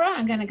about Oprah.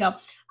 I'm going to go,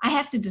 I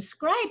have to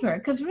describe her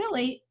because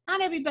really not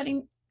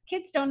everybody,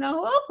 kids don't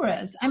know who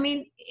Oprah is. I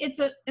mean, it's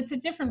a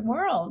different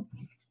world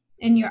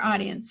in your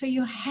audience. So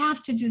you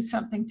have to do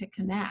something to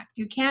connect.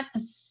 You can't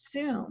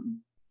assume.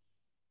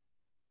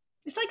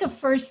 It's like a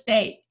first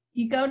date.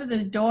 You go to the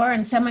door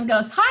and someone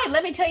goes, hi,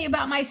 let me tell you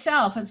about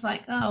myself. It's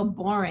like, oh,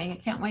 boring. I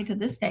can't wait till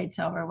this date's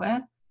over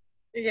with.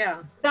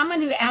 Yeah.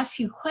 Someone who asks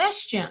you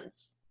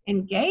questions,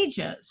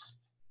 engages.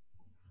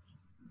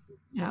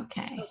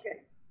 Okay.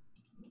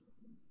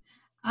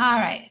 All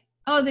right.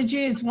 Oh, the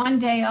Jew is one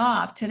day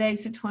off.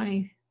 Today's the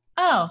 20th.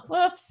 Oh,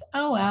 whoops.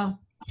 Oh, well.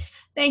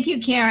 Thank you,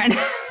 Karen.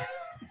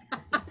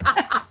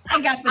 I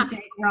got the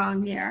date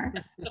wrong here.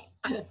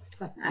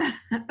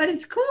 But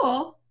it's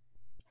cool.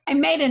 I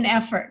made an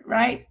effort,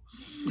 right?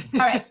 All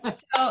right.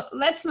 So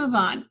let's move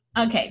on.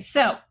 Okay.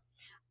 So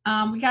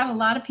we got a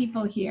lot of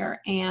people here,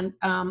 and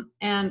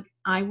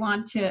I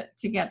want to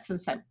get some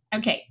stuff.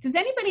 Okay. Does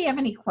anybody have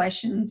any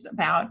questions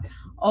about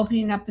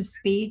opening up a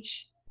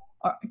speech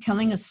or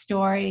telling a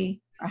story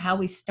or how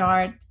we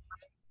start?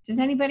 Does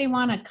anybody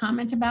want to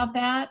comment about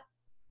that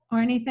or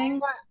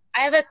anything? I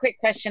have a quick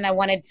question. I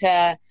wanted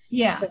to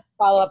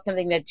follow up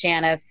something that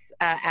Janice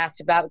asked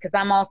about, because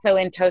I'm also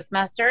in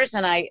Toastmasters,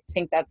 and I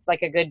think that's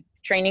like a good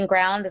training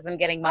ground as I'm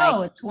getting my.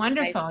 Oh, it's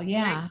wonderful.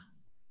 Yeah.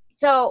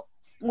 So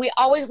we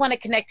always want to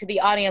connect to the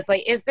audience.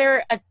 Like, is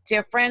there a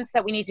difference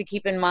that we need to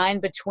keep in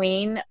mind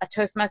between a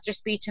Toastmaster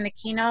speech and a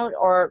keynote,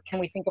 or can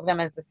we think of them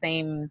as the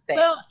same thing?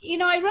 Well, you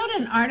know, I wrote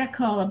an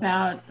article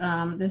about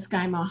this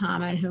guy,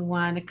 Mohammed, who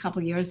won a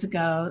couple years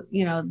ago,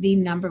 you know, the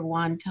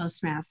 #1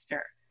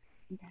 Toastmaster.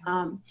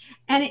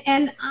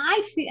 Okay.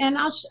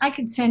 I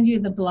could send you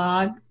the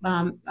blog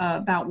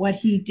about what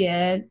he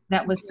did.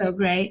 That was so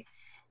great.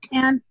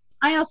 And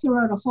I also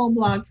wrote a whole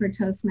blog for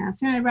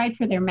Toastmaster, and I write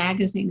for their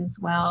magazine as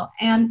well.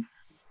 And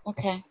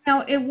okay, you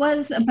know, it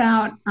was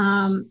about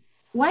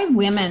why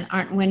women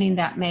aren't winning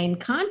that main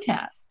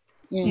contest.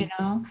 You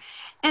know,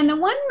 and the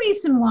one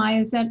reason why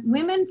is that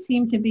women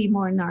seem to be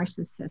more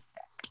narcissistic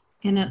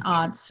in an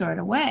odd sort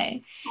of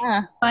way.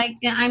 Like,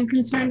 I'm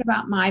concerned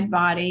about my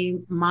body,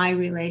 my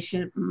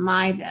relation,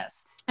 my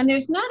this. And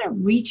there's not a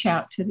reach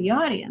out to the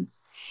audience.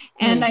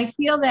 And I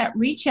feel that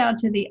reach out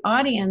to the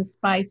audience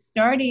by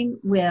starting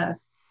with,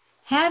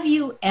 have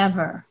you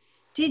ever,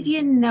 did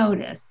you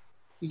notice,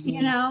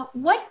 you know,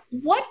 what,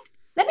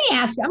 let me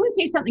ask you, I'm going to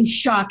say something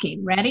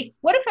shocking. Ready?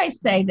 What if I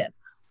say this?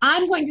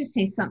 I'm going to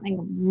say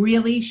something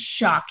really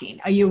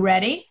shocking. Are you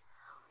ready?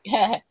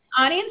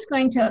 Audience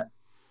going to,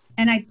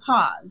 and I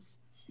pause.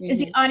 Is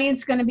the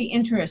audience going to be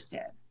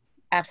interested?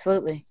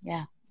 Absolutely.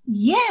 Yeah.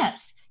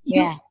 Yes.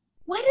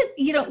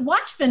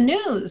 Watch the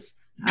news.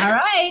 All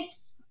right.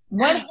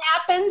 What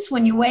happens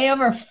when you weigh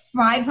over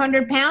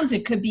 500 pounds?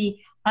 It could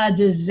be a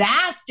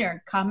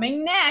disaster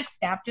coming next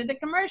after the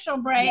commercial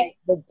break.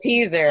 The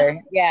teaser.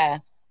 Yeah.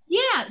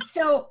 Yeah.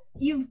 So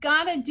you've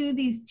got to do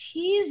these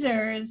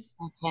teasers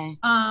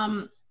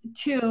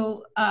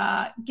to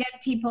get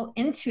people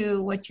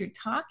into what you're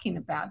talking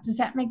about. Does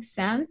that make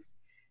sense?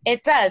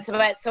 It does.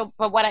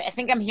 But what I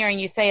think I'm hearing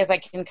you say is I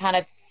can kind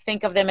of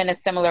think of them in a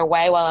similar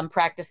way while I'm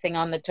practicing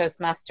on the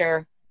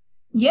Toastmaster.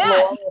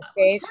 Yeah.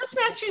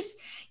 Toastmasters,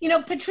 you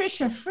know,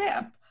 Patricia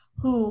Fripp,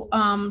 who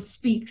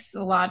speaks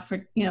a lot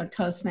for, you know,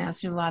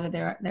 Toastmasters, a lot of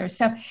their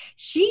stuff.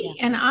 She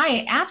and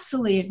I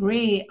absolutely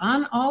agree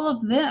on all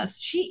of this.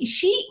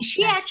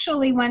 She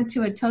actually went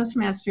to a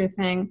Toastmaster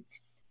thing.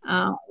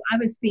 I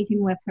was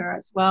speaking with her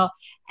as well.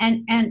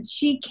 And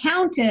she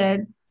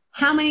counted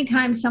how many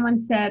times someone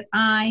said,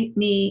 I,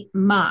 me,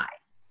 my.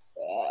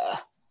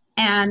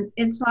 And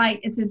it's like,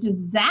 it's a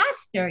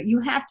disaster.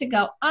 You have to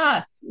go,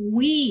 us,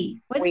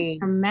 we. What is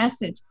your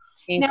message?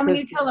 Now, when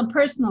you tell a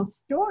personal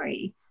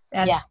story,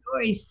 that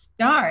story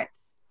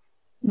starts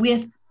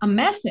with a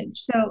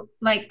message. So,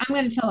 like, I'm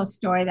going to tell a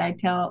story that I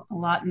tell a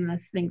lot in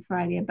this thing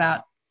Friday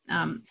about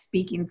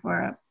speaking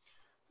for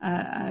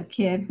a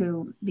kid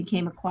who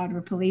became a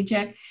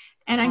quadriplegic.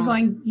 And I'm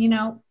going, you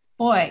know,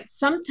 boy,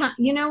 sometimes,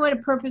 you know what a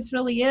purpose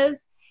really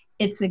is?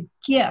 It's a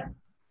gift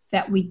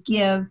that we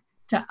give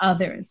to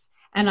others.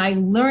 And I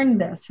learned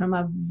this from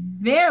a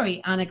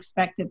very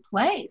unexpected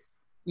place,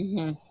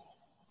 you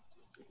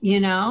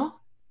know,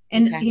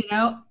 and, you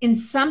know, in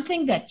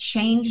something that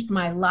changed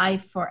my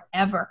life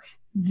forever.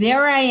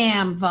 there I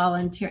am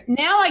volunteering.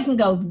 Now I can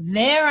go,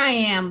 there I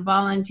am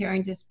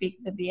volunteering to speak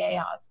at the VA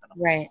hospital.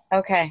 Right.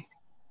 Okay.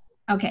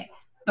 Okay.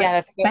 But Yeah,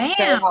 that's bam,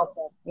 so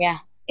helpful. Yeah.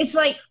 it's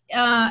like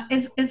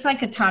it's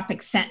like a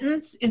topic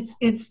sentence.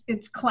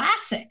 It's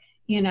classic,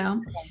 you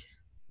know.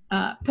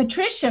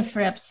 Patricia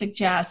Fripp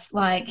suggests,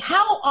 like,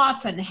 how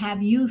often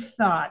have you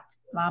thought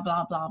blah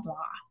blah blah blah?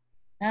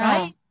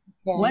 Right? Okay.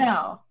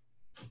 Well,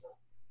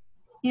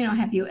 you know,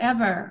 have you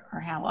ever, or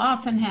how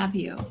often have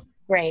you?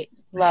 Great.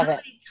 Love how it.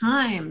 many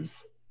times?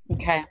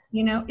 Okay.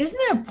 You know, isn't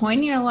there a point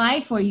in your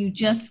life where you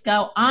just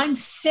go, I'm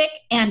sick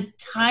and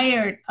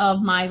tired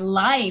of my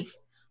life.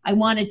 I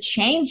want to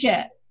change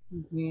it.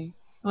 Mm-hmm.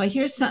 Well,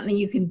 here's something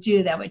you can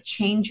do that would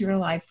change your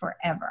life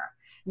forever.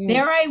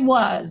 There I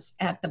was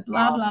at the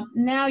blah, blah.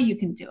 Now you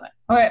can do it.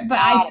 But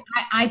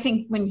I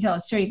think when you tell a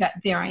story, you got,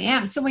 there I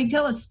am. So when you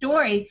tell a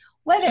story,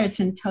 whether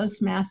it's in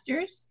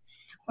Toastmasters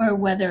or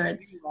whether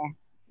it's,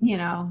 you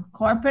know,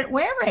 corporate,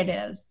 wherever it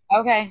is.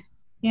 Okay.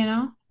 You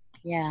know?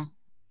 Yeah.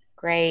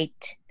 Great.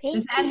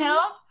 Does that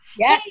help?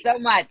 Yes, Hey, so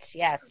much.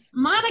 Yes.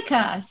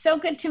 Monica, so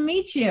good to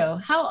meet you.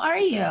 How are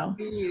you?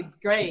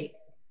 Great.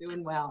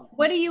 Doing well.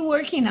 What are you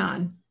working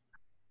on?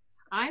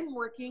 I'm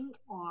working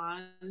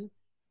on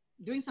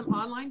doing some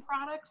online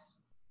products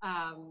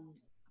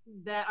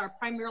that are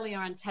primarily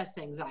on test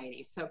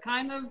anxiety. So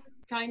kind of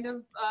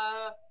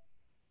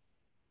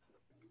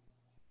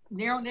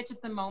narrow niche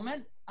at the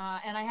moment.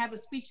 And I have a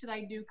speech that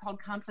I do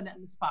called Confident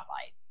in the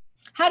Spotlight.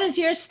 How does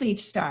your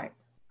speech start?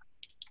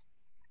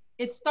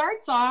 It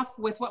starts off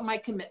with what my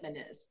commitment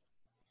is.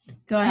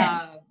 Go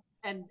ahead.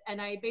 And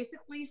I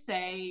basically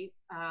say,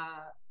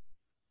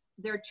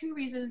 there are two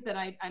reasons that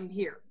I'm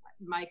here.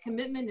 My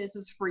commitment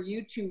is for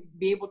you to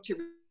be able to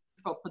reach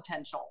full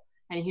potential.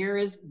 And here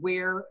is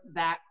where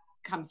that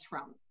comes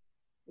from.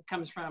 It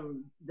comes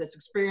from this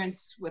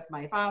experience with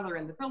my father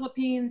in the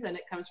Philippines, and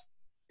it comes from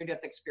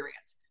near-death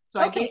experience. So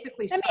I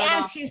basically let me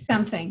ask you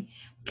something.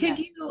 Could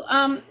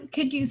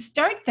you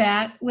start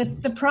that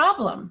with the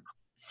problem?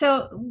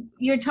 So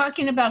you're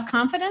talking about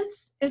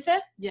confidence, is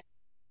it? Yeah.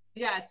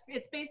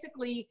 It's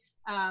basically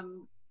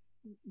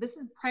this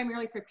is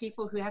primarily for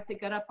people who have to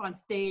get up on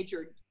stage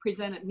or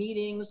present at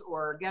meetings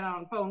or get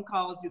on phone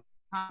calls, do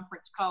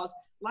conference calls.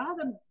 A lot of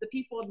the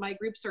people in my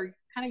groups are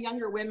kind of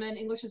younger women.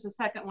 English is a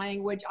second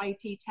language,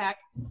 IT tech,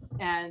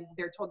 and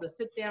they're told to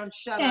sit down,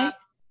 shut up,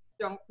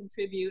 don't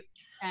contribute.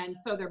 And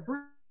so they're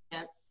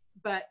brilliant,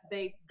 but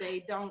they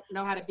don't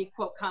know how to be,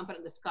 quote, confident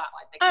in the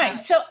spotlight. All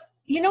right, so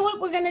you know what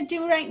we're going to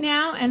do right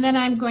now? And then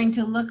I'm going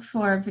to look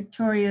for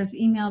Victoria's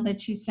email that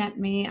she sent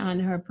me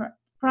on her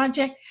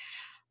project.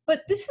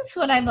 But this is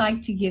what I'd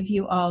like to give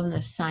you all an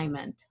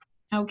assignment,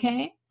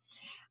 okay?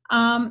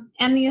 And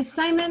the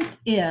assignment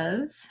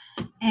is,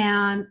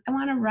 and I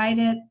want to write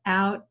it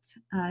out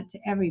to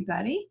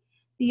everybody.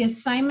 The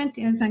assignment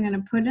is, I'm going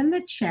to put in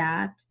the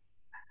chat,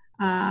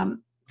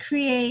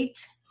 create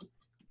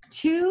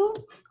 2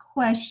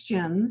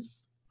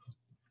 questions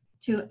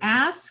to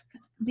ask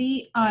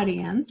the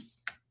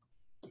audience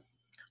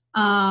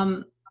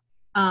about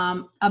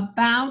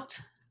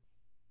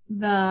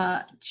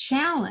the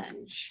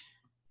challenge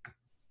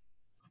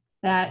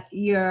that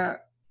your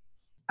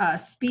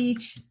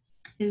speech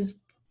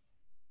is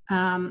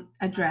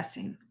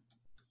addressing.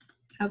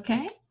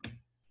 Okay?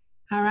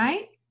 All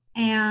right?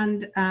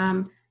 And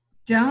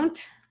don't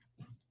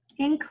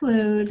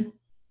include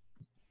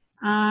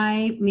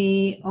I,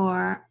 me,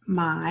 or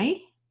my.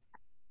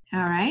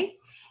 All right?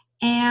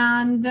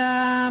 And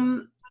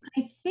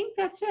I think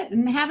that's it.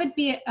 And have it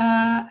be,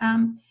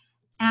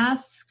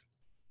 ask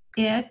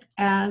it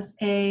as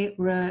a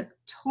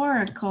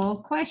rhetorical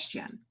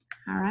question.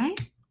 All right?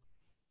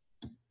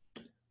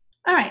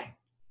 All right.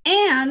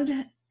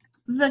 And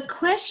the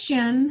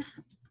question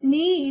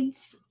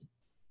needs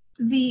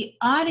the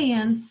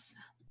audience's,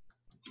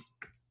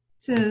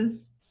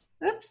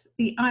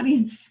 the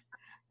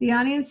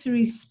audience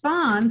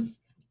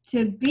response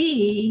to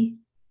be,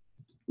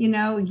 you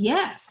know,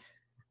 yes.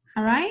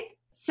 All right.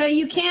 So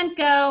you can't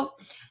go,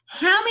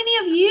 how many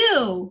of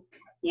you,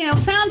 you know,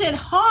 found it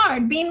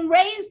hard being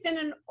raised in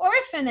an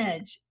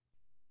orphanage?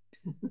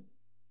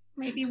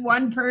 Maybe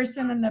one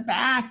person in the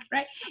back,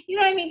 right? You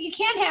know what I mean? You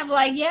can't have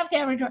like, you have to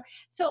have a door.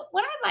 So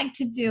what I'd like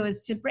to do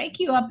is to break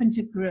you up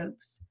into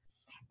groups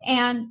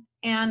and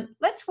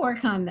let's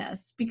work on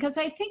this, because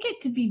I think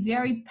it could be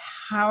very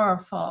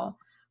powerful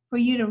for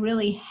you to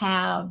really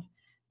have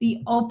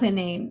the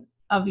opening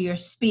of your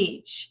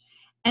speech.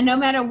 And no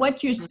matter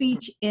what your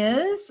speech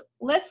is,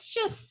 let's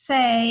just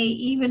say,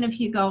 even if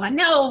you go, I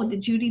know,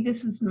 Judy,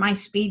 this is my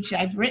speech,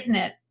 I've written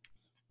it.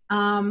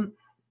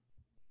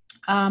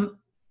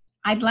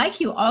 I'd like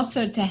you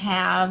also to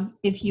have,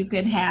 if you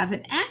could have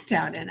an act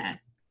out in it.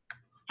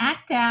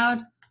 Act out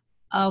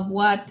of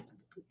what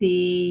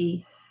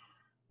the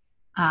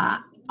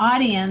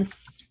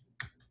audience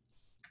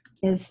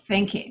is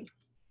thinking.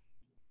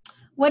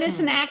 What is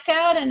an act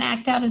out? An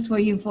act out is where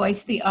you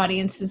voice the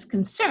audience's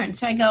concern.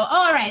 So I go,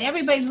 all right,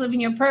 everybody's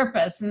living your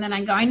purpose. And then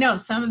I go, I know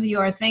some of you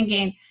are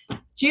thinking,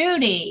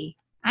 Judy,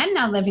 I'm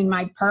not living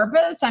my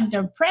purpose. I'm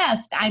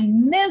depressed.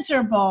 I'm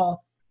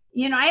miserable.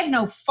 You know, I have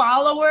no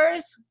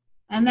followers.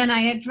 And then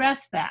I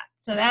address that.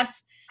 So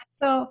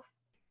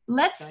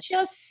let's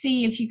just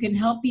see if you can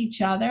help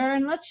each other,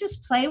 and let's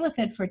just play with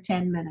it for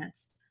 10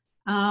 minutes.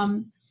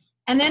 And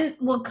then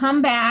we'll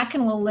come back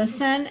and we'll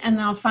listen,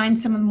 and I'll find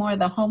some more of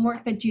the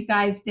homework that you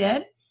guys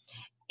did.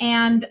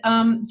 And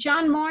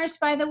John Morris,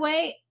 by the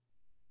way,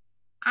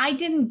 I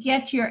didn't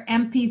get your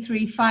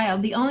MP3 file.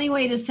 The only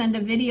way to send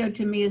a video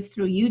to me is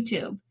through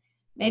YouTube.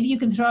 Maybe you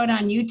can throw it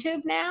on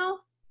YouTube now?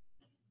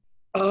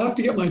 I'll have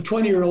to get my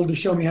 20-year-old to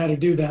show me how to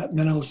do that, and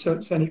then I'll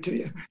send it to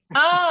you.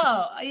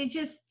 Oh, you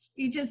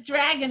just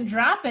drag and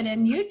drop it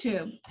in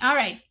YouTube. All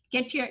right,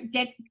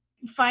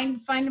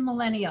 find a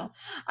millennial.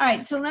 All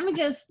right, so let me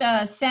just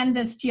send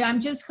this to you. I'm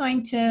just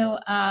going to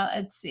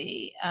let's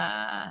see,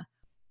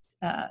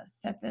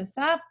 set this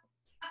up.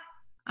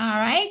 All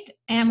right,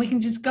 and we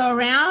can just go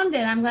around,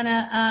 and I'm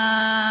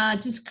gonna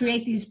just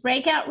create these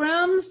breakout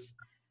rooms.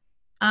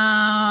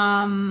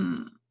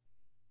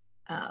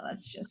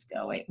 Let's just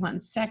go, wait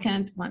 1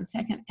 second,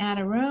 add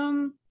a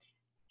room,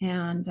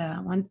 and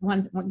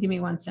give me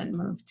 1 second,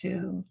 move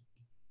to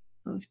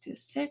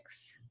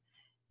 6,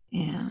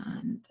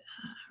 and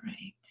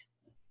right,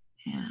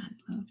 and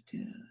move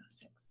to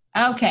 6.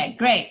 Okay,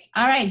 great.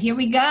 All right, here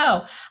we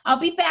go. I'll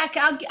be back.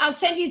 I'll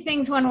send you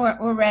things when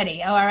we're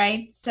ready. All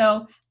right,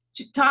 so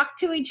talk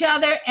to each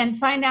other and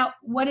find out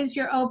what is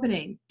your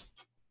opening,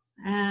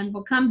 and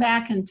we'll come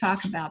back and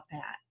talk about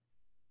that.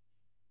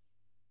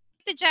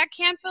 The Jack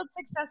Canfield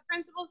Success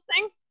Principles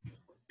thing?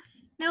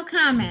 No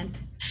comment.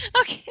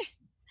 Okay.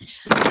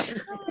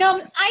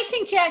 No, I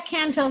think Jack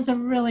Canfield's a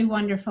really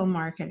wonderful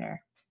marketer.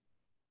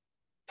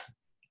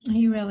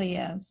 He really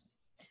is.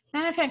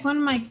 Matter of fact, one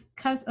of my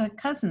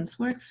cousins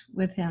works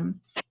with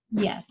him.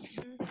 Yes.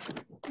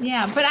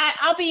 Yeah, but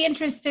I'll be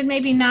interested,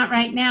 maybe not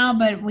right now,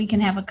 but we can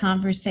have a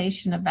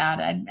conversation about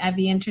it. I'd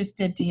be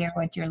interested to hear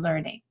what you're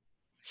learning.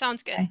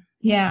 Sounds good. Okay.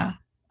 Yeah.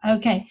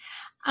 Okay.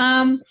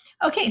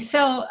 Okay,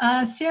 so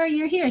Sarah,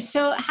 you're here.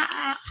 So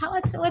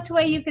what's a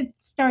way you could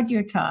start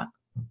your talk?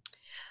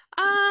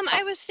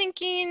 I was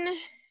thinking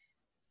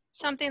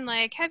something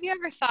like, have you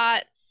ever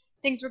thought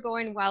things were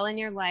going well in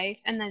your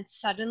life and then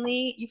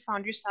suddenly you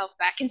found yourself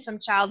back in some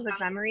childhood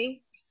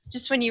memory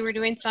just when you were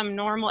doing some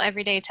normal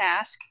everyday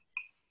task?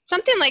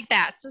 Something like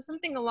that. So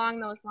something along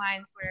those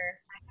lines where.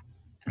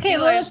 Okay,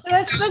 let's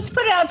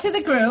put it out to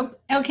the group.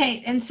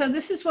 Okay, and so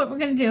this is what we're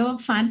going to do.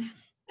 Fun.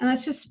 And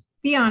let's just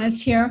be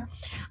honest here.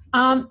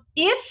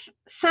 If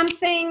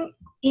something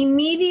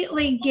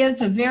immediately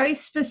gives a very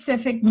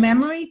specific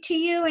memory to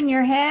you in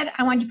your head,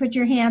 I want you to put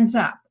your hands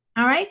up.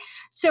 All right?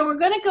 So we're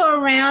going to go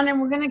around and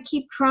we're going to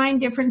keep trying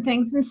different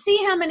things and see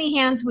how many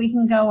hands we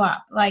can go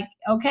up. Like,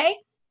 okay?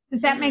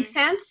 Does that make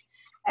sense?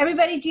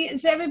 Everybody,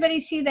 does everybody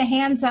see the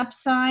hands up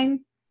sign?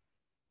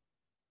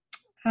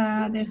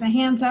 There's a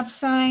hands up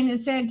sign.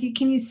 Is there?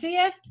 Can you see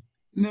it?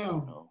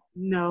 No.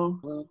 No.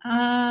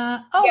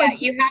 Yeah,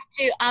 you have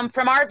to,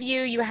 from our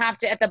view, you have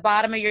to, at the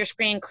bottom of your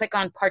screen, click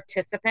on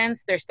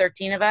participants. There's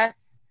 13 of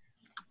us.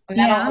 And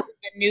that'll open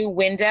a new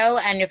window.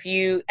 And if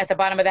you, at the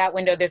bottom of that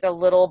window, there's a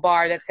little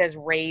bar that says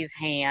raise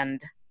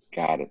hand.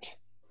 Got it.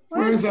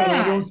 Where is that?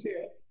 I don't see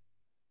it.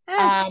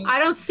 I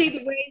don't see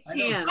the raise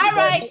hand. All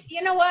right.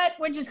 You know what?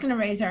 We're just going to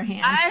raise our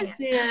hand. I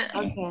see it.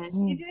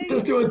 Okay.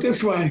 Just do it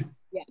this way.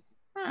 Yeah.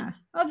 Huh.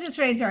 We'll just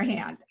raise our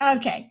hand.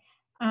 Okay.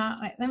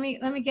 Wait,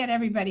 let me get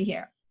everybody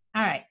here.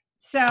 All right.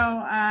 So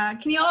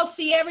can you all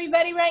see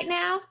everybody right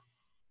now?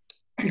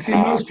 I see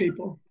most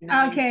people.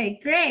 Okay,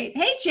 great.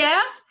 Hey,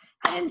 Jeff.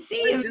 I didn't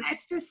see you.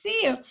 Nice to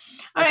see you.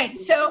 All right.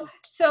 So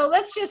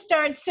let's just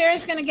start.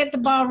 Sarah's going to get the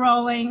ball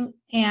rolling,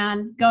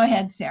 and go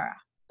ahead, Sarah.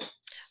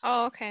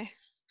 Oh, okay.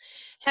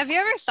 Have you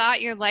ever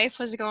thought your life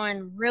was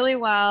going really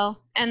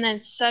well, and then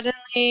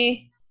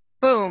suddenly,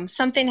 boom,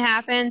 something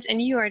happens,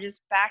 and you are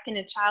just back in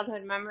a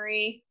childhood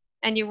memory,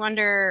 and you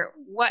wonder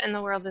what in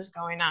the world is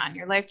going on?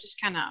 Your life just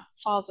kind of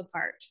falls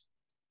apart.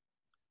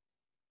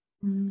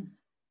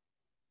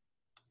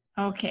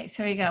 Okay,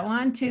 so we got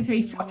 1, 2,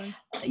 3, 4.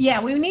 Yeah,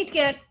 we need to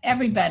get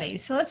everybody.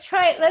 So let's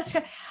try.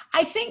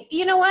 I think,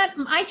 you know what?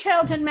 My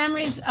childhood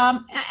memories,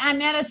 I'm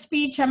at a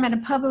speech, I'm at a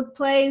public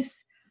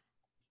place.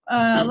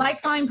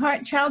 Lifelong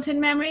childhood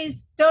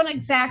memories don't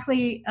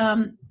exactly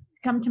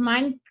come to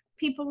mind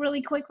people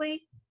really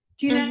quickly.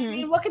 Do you know what I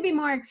mean? What could be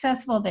more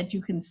accessible that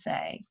you can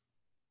say?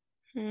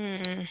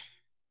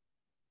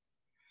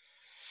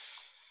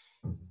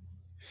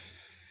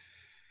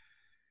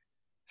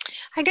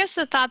 I guess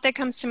the thought that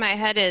comes to my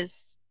head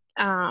is,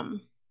 have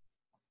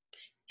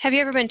you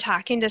ever been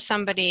talking to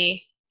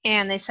somebody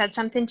and they said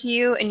something to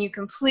you and you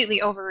completely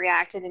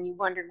overreacted and you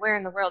wondered, where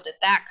in the world did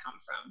that come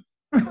from?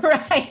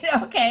 Right.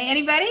 Okay.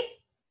 Anybody?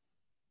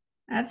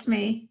 That's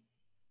me.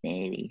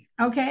 Maybe.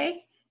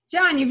 Okay.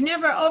 John, you've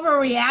never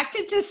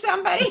overreacted to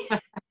somebody?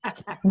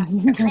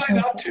 Try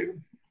not to.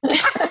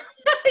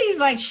 He's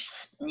like,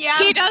 yeah.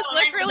 He does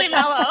look really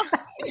mellow.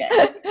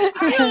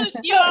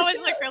 You always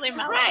look really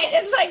mellow. Right.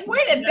 It's like,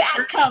 where did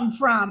that come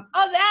from?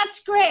 Oh,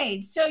 that's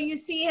great. So you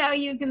see how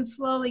you can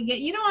slowly get,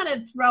 you don't want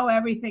to throw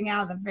everything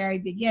out at the very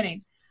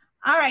beginning.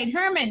 All right,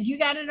 Herman, you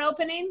got an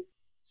opening?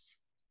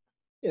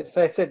 Yes,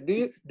 I said,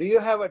 do you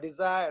have a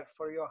desire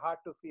for your heart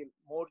to feel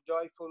more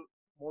joyful,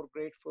 more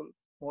grateful,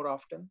 more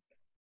often?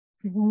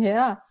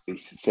 Yeah.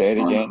 Say it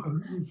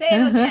again. Say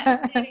it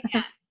again. Say it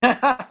again.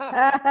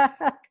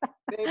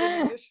 Say it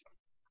in English.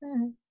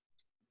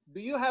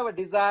 Do you have a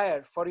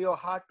desire for your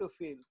heart to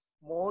feel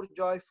more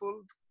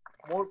joyful,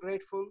 more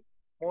grateful,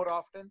 more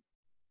often?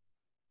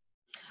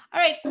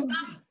 All right.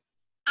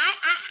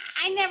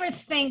 I never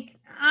think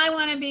I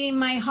want to be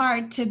my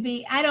heart to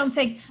be. I don't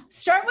think.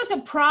 Start with a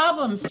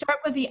problem. Start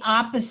with the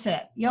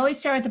opposite. You always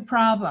start with the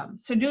problem.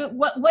 So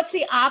what's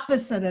the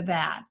opposite of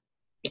that?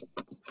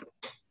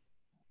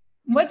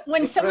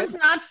 When someone's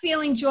not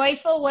feeling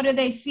joyful, what are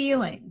they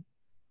feeling?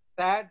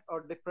 Sad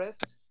or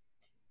depressed?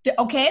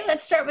 Okay,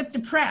 let's start with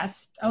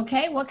depressed.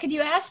 Okay, what could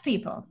you ask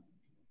people?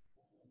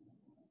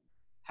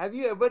 Have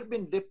you ever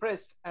been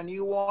depressed and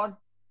you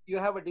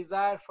have a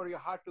desire for your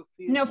heart to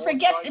feel? No,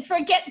 forget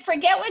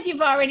what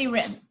you've already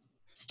written.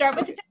 Start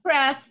with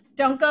depressed.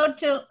 Don't go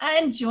to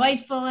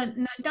joyful, and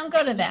no, don't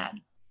go to that.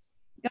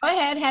 Go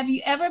ahead. Have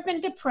you ever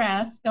been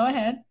depressed? Go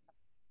ahead.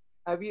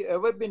 Have you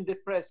ever been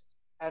depressed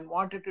and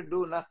wanted to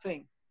do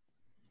nothing?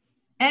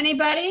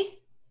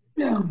 Anybody?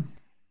 Yeah.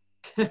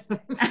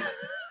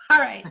 All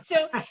right.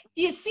 So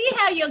you see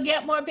how you'll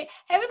get more people.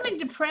 Have you been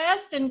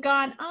depressed and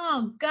gone,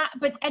 oh God,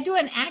 but I do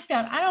an act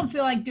out. I don't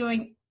feel like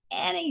doing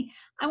I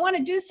want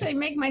to do something,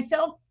 make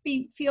myself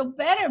feel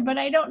better, but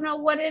I don't know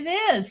what it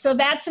is. So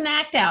that's an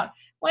act out.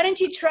 Why don't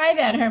you try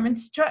that, Herman?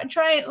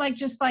 Try it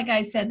just like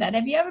I said that.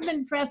 Have you ever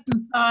been depressed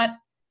and thought,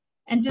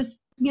 and just,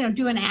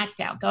 do an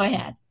act out? Go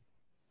ahead.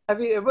 Have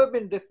you ever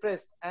been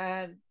depressed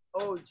and,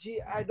 oh,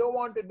 gee, I don't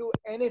want to do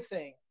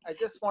anything. I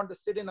just want to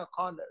sit in a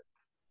corner.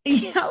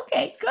 Yeah,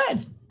 okay,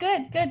 good.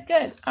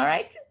 All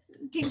right.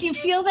 Did you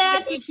feel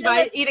that? Eat a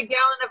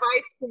gallon of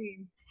ice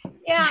cream.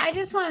 Yeah, I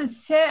just want to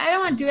sit. I don't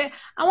want to do it.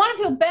 I want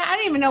to feel bad. I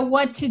don't even know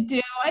what to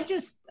do.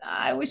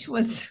 I wish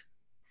I just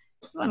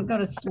want to go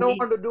to sleep. I don't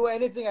want to do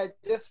anything. I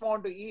just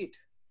want to eat.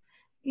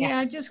 Yeah,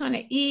 I just want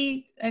to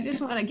eat. I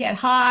just want to get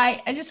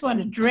high. I just want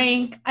to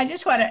drink. I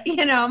just want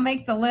to,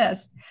 make the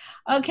list.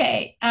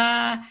 Okay,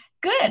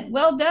 good.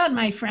 Well done,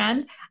 my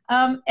friend.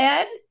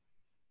 Ed,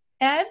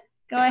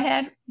 go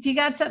ahead. If you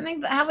got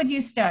something, how would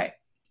you start?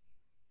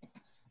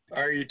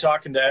 Are you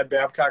talking to Ed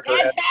Babcock? Or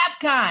Ed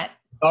Babcock.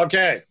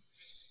 Okay.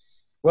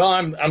 Well,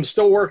 I'm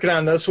still working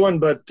on this one,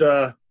 but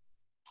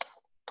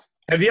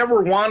have you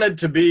ever wanted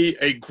to be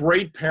a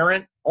great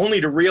parent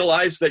only to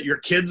realize that your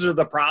kids are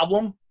the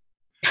problem?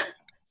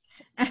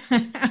 Have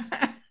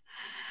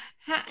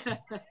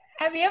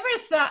you ever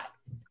thought,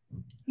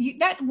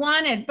 not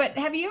wanted, but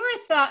have you ever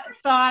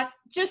thought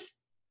just,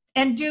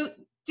 and do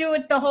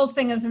it, the whole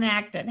thing as an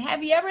acted.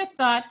 Have you ever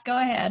thought, go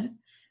ahead.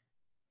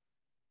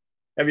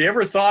 Have you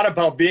ever thought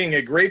about being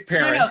a great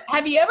parent? No.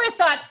 Have you ever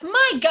thought,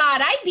 my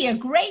God, I'd be a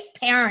great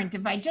parent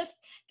if I just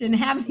didn't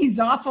have these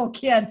awful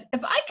kids.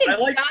 If I could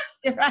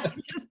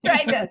just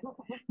try this.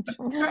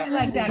 Try it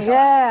like that.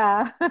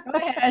 Yeah. Go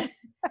ahead.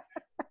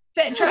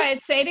 Try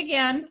it. Say it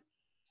again.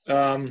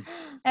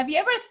 Have you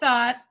ever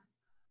thought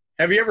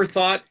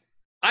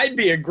I'd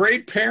be a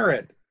great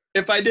parent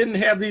if I didn't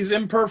have these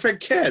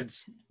imperfect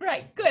kids?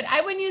 Right. Good.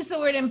 I wouldn't use the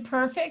word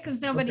imperfect because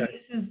nobody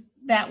uses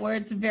that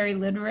word. It's a very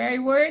literary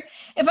word.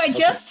 If I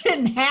just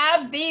didn't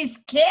have these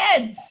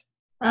kids.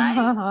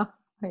 Right?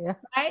 Yeah.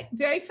 Right?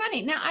 Very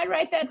funny. Now I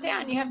write that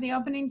down. You have the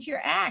opening to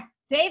your act.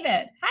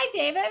 David. Hi,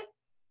 David.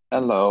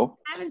 Hello.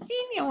 I haven't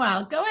seen you in a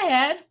while. Go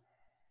ahead.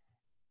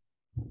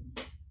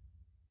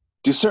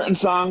 Do certain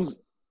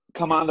songs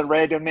come on the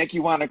radio and make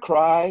you want to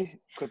cry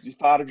because you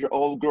thought of your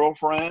old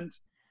girlfriend?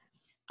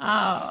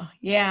 Oh,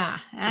 yeah.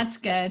 That's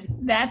good.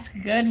 That's a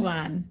good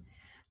one.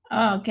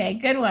 Okay,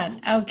 good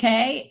one.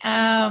 Okay.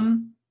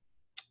 John?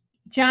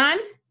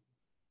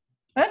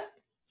 Go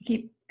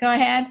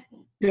ahead.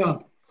 Yeah.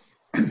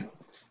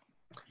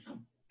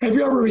 Have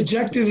you ever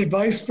rejected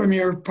advice from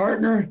your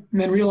partner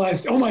and then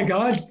realized, oh my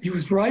God, he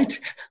was right?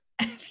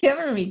 Have you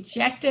ever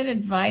rejected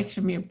advice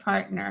from your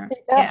partner?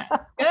 Yeah.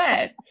 Yes,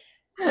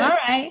 good. All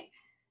right.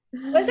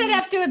 What does that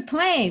have to do with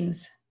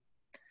planes?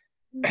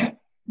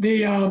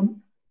 The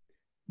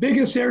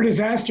biggest air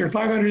disaster,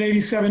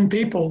 587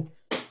 people.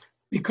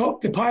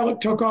 The pilot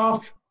took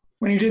off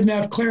when he didn't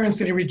have clearance,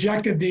 and he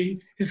rejected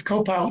his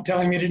co-pilot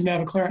telling him he didn't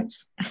have a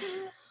clearance.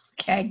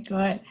 Okay,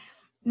 good.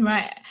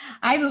 I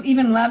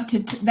even love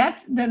to.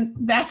 That's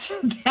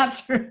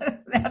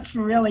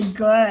really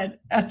good.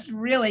 That's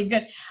really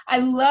good. I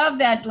love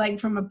that, like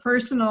from a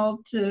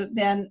personal to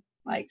then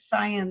like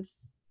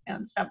science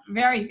and stuff.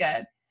 Very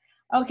good.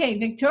 Okay,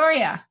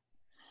 Victoria.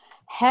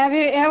 Have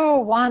you ever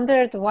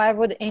wondered why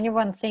would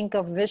anyone think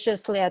of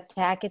viciously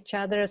attack each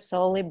other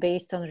solely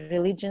based on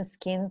religion,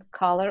 skin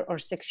color, or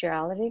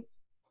sexuality?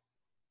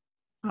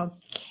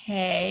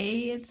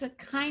 Okay, it's a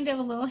kind of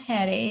a little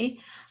heady.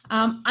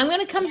 I'm going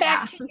to come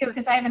back to you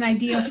because I have an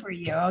idea for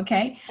you.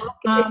 Okay.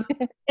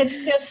 It's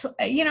just,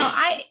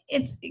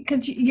 it's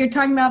because you're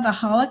talking about the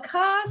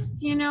Holocaust,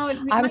 I'm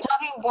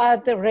talking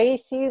about the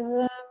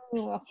racism.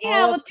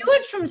 Yeah, well, do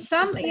it from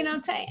some,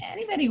 say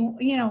anybody,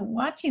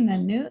 watching the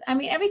news. I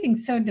mean,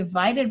 everything's so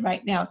divided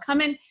right now.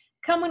 Come in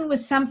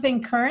with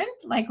something current,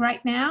 like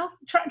right now.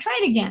 Try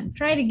it again.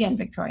 Try it again,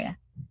 Victoria.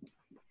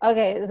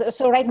 Okay,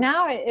 so right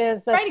now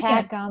is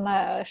attack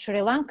on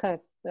Sri Lanka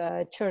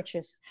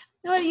churches.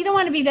 No, you don't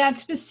want to be that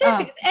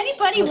specific.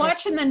 Anybody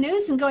watching the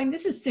news and going,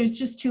 there's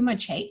just too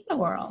much hate in the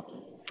world.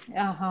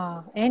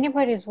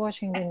 Anybody's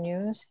watching the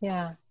news,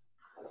 yeah.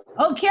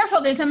 Oh,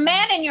 careful. There's a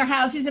man in your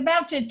house. He's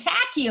about to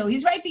attack you.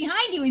 He's right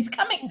behind you. He's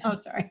coming. Oh,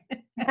 sorry.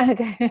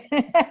 Okay.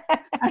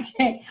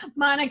 Okay.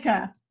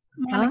 Monica,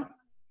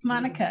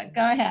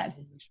 go ahead.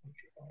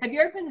 Have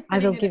you ever been I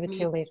will give it to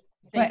you later.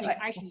 Thinking,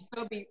 I should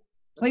so be...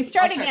 Wait,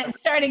 start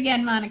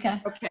again,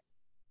 Monica. Okay.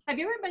 Have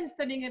you ever been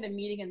sitting at a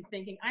meeting and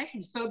thinking, I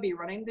should so be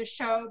running this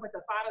show, but the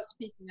thought of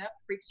speaking up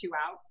freaks you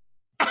out?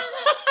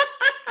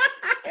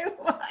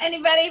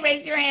 Anybody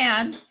raise your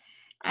hand?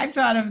 I've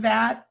thought of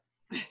that.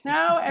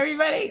 No,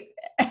 everybody.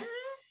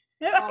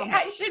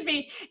 I should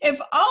be. If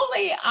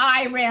only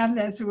I ran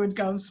this, it would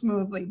go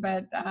smoothly,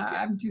 but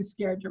I'm too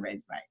scared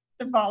to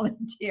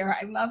volunteer.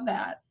 I love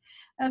that.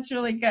 That's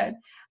really good.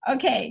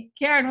 Okay,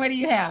 Karen, what do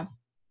you have?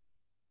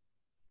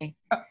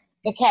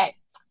 Okay.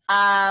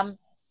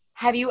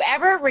 Have you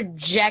ever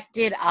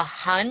rejected a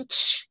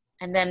hunch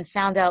and then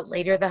found out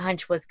later the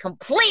hunch was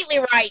completely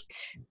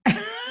right?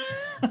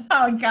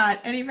 Oh God,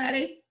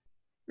 anybody?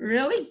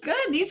 Really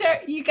good.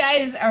 You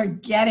guys are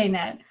getting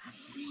it.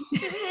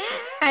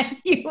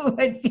 You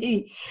would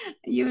be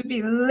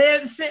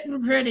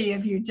sitting pretty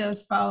if you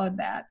just followed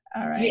that.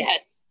 All right.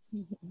 Yes.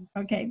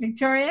 Okay,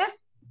 Victoria.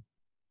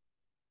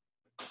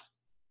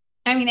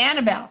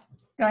 Annabelle.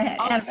 Go ahead,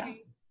 Annabelle.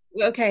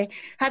 Okay.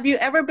 Have you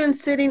ever been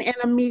sitting in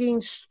a meeting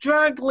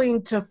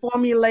struggling to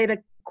formulate a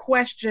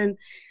question?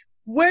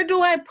 Where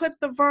do I put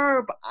the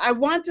verb? I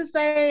want to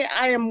say,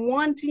 I am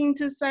wanting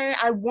to say,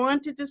 I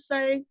wanted to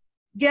say.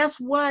 Guess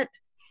what?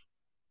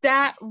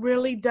 That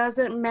really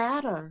doesn't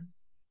matter.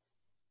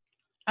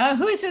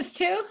 Who is this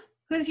to?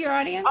 Who's your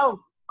audience?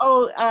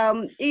 ESL,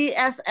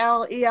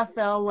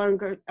 EFL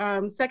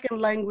learner, second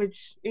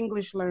language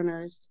English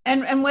learners.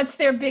 And what's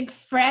their big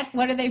fret?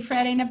 What are they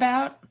fretting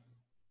about?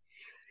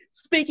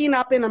 Speaking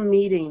up in a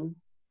meeting.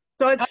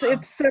 So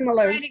it's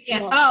similar. Right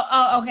again.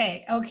 Oh,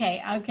 okay.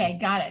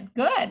 Got it.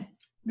 Good.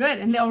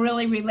 And they'll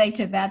really relate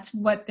to that's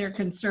what their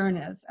concern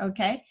is.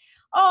 Okay.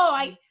 Oh,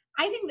 I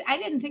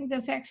didn't think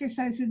this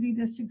exercise would be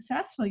this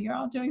successful. You're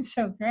all doing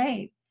so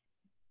great.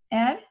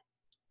 Ed?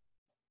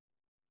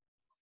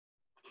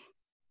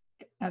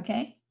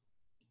 Okay.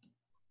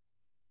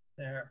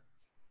 There.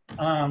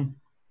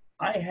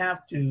 I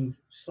have to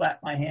slap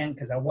my hand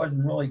because I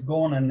wasn't really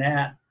going on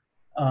that.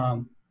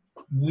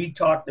 We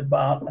talked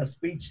about a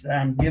speech that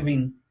I'm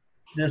giving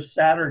this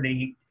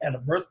Saturday at a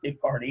birthday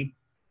party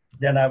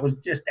that I was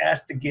just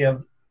asked to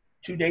give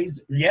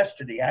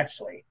yesterday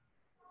actually.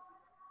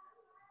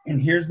 And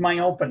here's my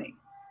opening.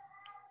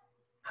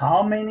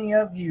 How many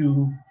of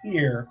you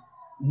here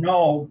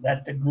know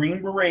that the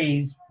Green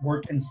Berets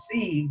were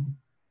conceived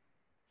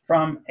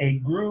from a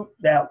group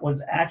that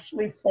was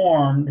actually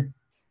formed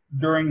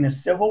during the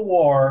Civil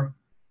War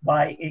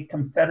by a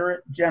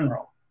Confederate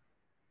general?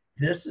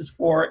 This is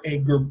for a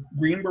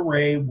Green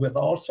Beret with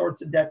all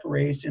sorts of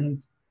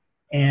decorations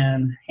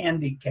and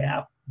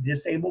handicap,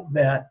 disabled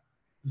vet,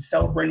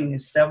 celebrating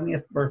his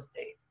 70th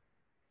birthday.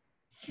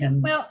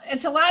 And well,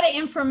 it's a lot of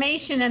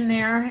information in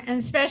there, and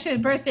especially a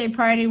birthday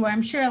party where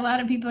I'm sure a lot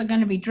of people are going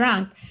to be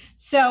drunk.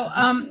 So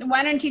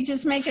why don't you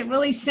just make it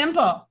really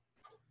simple?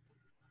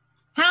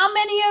 How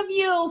many of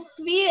you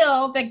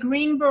feel that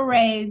Green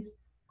Berets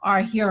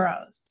are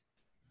heroes?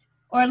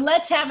 Or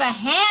let's have a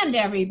hand,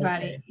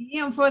 everybody.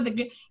 Okay. For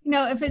the,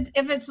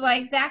 if it's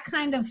like that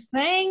kind of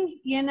thing,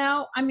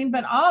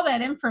 but all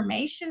that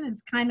information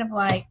is kind of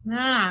like,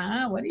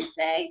 what do you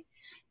say?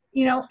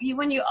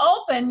 When you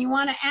open, you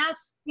want to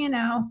ask,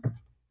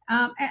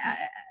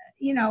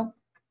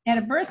 at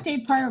a birthday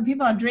party where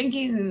people are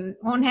drinking and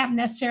won't have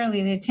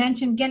necessarily the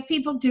attention, get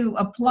people to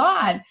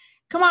applaud.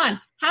 Come on,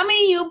 how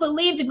many of you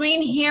believe the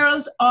Green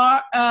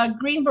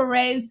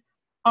Berets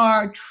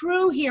are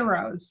true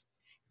heroes?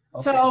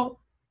 Okay. So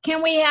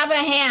can we have a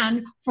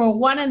hand for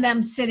one of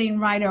them sitting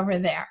right over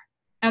there?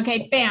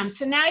 Okay, bam.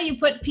 So now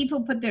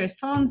people put their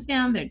phones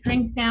down, their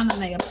drinks down,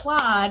 and they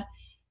applaud.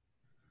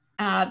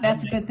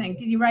 That's a good thing.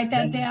 Did you write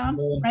that down?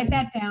 Write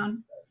that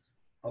down.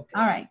 Okay.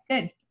 All right,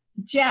 good.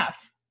 Jeff.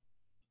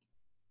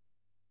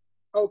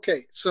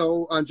 Okay,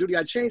 so Judy,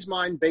 I changed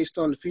mine based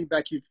on the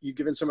feedback you've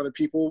given some other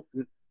people,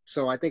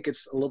 so I think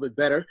it's a little bit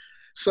better.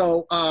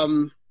 So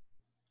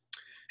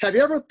have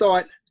you ever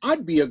thought,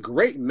 I'd be a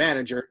great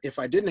manager if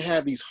I didn't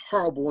have these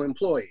horrible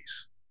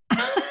employees?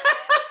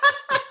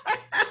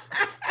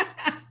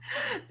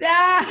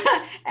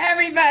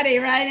 Everybody,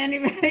 right?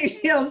 Anybody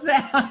feels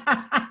that?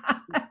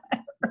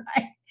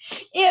 Right.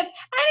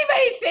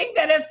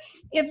 that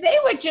if they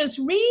would just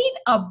read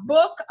a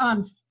book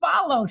on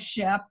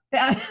fellowship,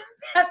 that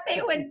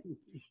they would,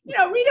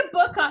 read a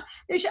book on,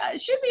 there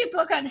should be a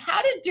book on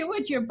how to do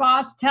what your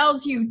boss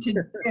tells you to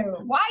do.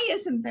 Why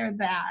isn't there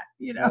that?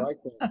 I like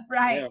that.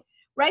 Right. Yeah.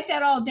 Write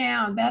that all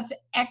down. That's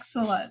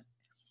excellent.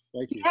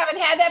 Thank you. You haven't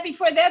had that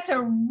before? That's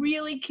a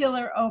really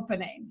killer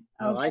opening.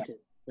 I like it.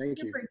 Thank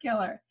you. Super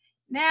killer.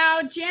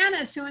 Now,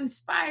 Janice, who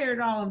inspired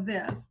all of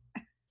this.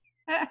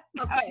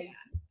 Okay.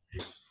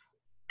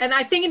 And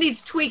I think it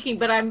needs tweaking,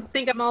 but I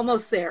think I'm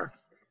almost there.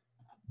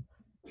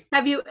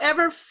 Have you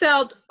ever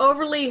felt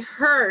overly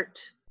hurt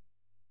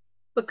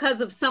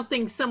because of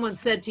something someone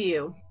said to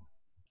you?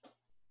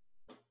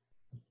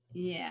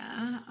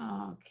 Yeah,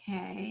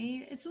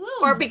 okay. It's a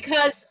little... Or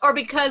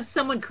because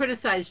someone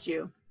criticized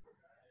you.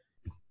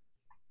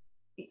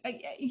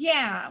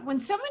 Yeah, when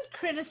someone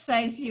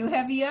criticizes you,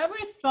 have you ever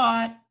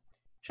thought,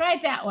 try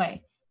it that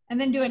way, and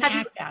then do an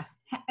ACTA?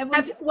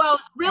 Well,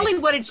 really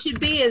what it should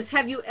be is,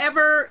 have you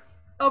ever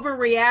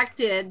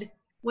overreacted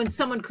when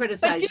someone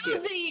criticized you?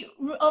 But do the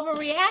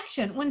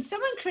overreaction. When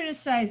someone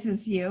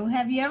criticizes you,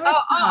 have you ever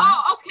thought...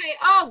 Oh, okay.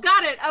 Oh,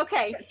 got it.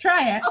 Okay.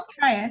 Try it. Okay.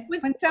 Try it.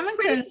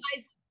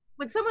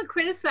 When someone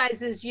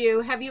criticizes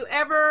you, have you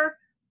ever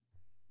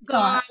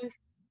gone,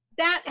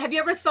 have you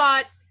ever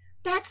thought,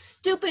 that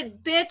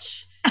stupid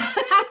bitch,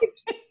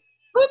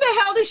 who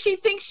the hell does she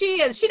think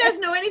she is? She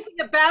doesn't know anything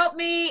about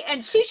me,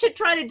 and she should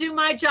try to do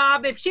my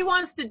job. If she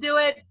wants to do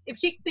it, if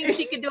she thinks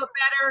she can do it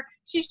better,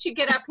 she should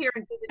get up here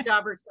and do the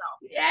job herself.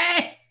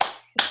 Yay!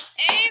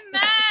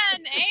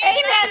 Amen!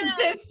 Amen,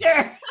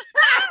 sister!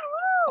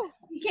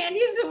 You can't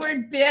use the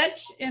word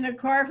bitch in a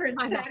corporate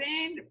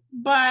setting,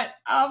 but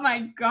oh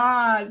my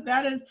God,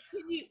 that is...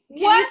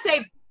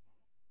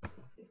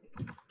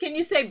 Can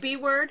you say B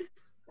word?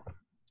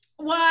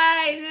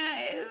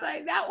 Why?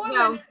 Like, that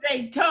woman is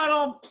a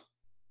total...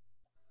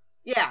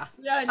 Yeah.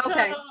 Total,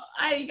 okay.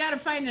 You got to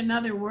find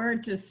another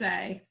word to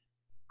say.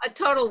 A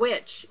total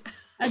witch.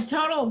 A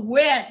total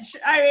witch.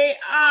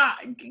 I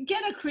mean,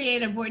 get a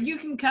creative word. You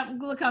can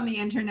look on the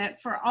internet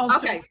for all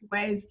sorts of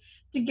ways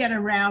to get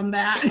around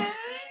that.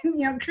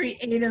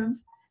 Creative.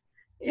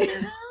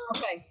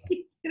 Okay.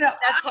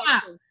 That's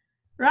helpful.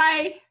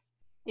 Right?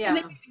 Yeah. And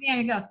then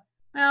you go,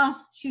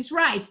 well, she's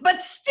right,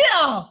 but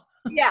still.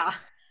 Yeah.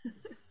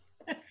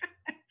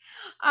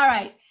 All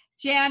right.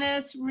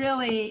 Janice,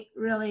 really,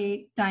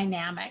 really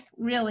dynamic,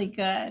 really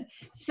good.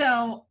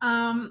 So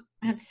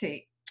let's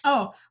see.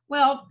 Oh,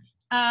 well,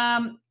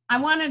 I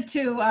wanted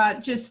to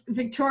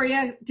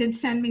Victoria did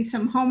send me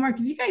some homework.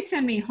 If you guys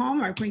send me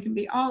homework, we can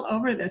be all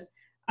over this.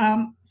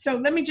 So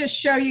let me just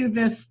show you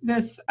this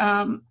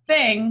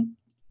thing.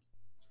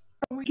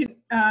 We can,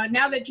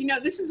 now that you know,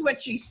 this is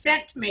what she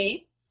sent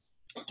me.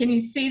 Can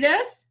you see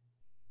this?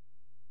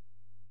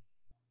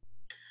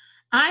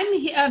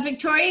 I'm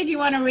Victoria, do you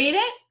want to read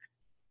it?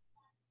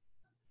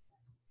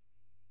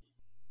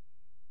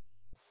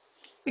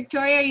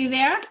 Victoria, are you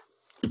there?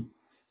 Okay.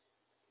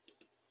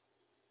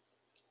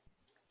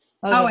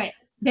 Oh, wait.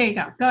 There you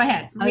go. Go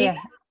ahead. Okay.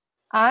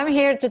 I'm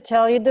here to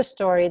tell you the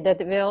story that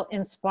will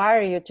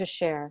inspire you to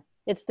share.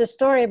 It's the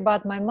story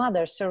about my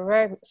mother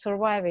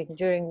surviving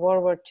during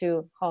World War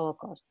II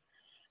Holocaust.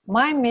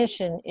 My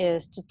mission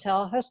is to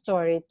tell her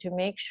story to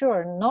make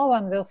sure no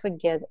one will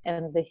forget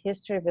and the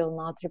history will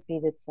not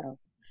repeat itself.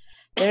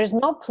 There is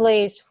no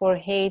place for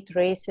hate,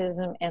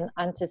 racism, and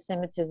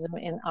anti-Semitism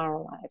in our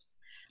lives.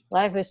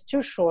 Life is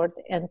too short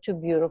and too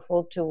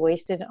beautiful to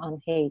waste it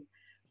on hate.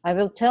 I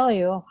will tell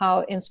you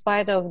how, in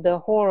spite of the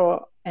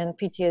horror and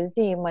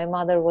PTSD, my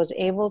mother was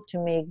able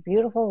to make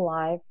beautiful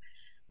life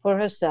for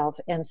herself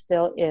and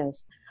still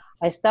is.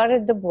 I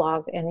started the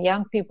blog and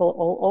young people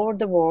all over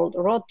the world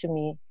wrote to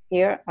me.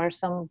 Here are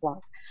some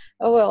blogs.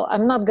 Oh, well,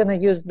 I'm not going to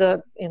use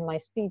that in my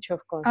speech,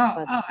 of course.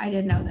 Oh, I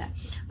didn't know that.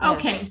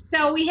 Okay, yeah.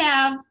 So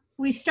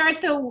we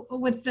start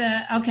with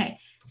the, okay.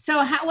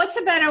 So what's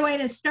a better way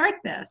to start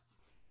this?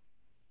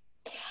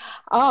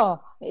 Oh,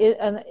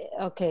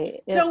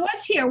 okay. So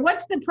what's here?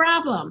 What's the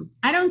problem?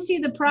 I don't see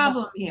the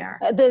problem here.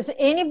 Does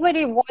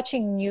anybody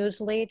watching news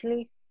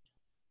lately?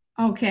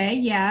 Okay,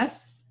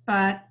 yes,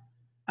 but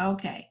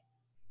okay.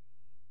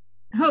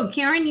 Oh,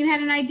 Karen, you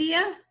had an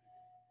idea?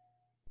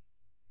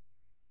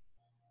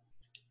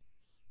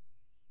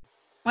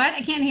 What?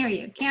 I can't hear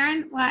you.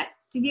 Karen, what?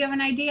 Did you have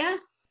an idea?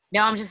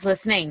 No, I'm just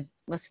listening.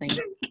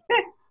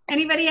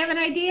 Anybody have an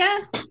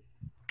idea?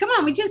 Come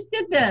on, we just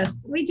did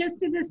this. We just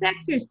did this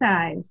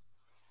exercise.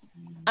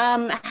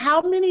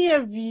 How many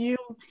of you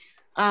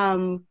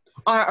are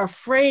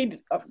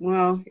afraid of,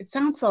 well, it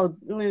sounds so,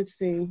 let's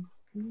see.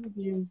 Many of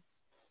you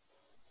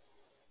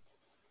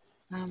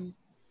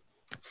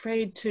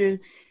afraid to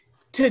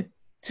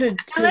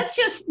let's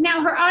just,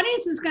 now her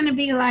audience is going to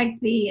be like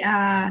the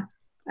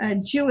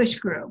Jewish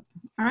group.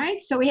 All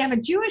right, so we have a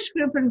Jewish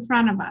group in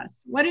front of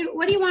us. What do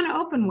you want to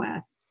open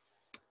with?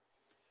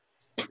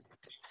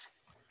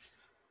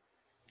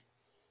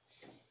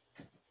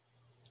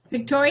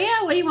 Victoria,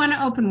 what do you want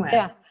to open with?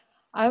 Yeah,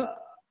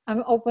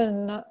 I'm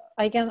open.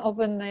 I can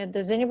open.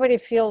 Does anybody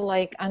feel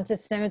like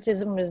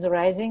anti-Semitism is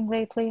rising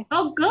lately?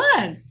 Oh,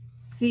 good.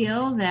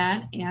 feel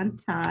that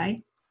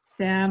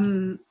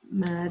anti-Semitism.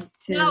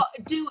 No,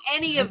 do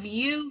any of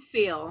you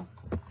feel?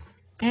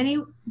 Okay.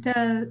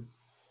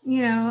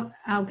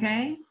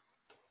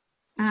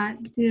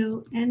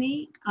 Do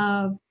any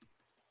of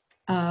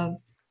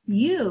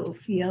you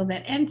feel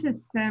that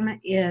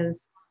anti-Semitism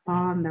is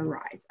on the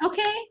rise?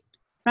 Okay,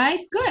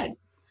 right, good.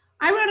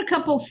 I wrote a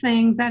couple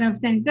things, I don't know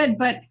if they're good,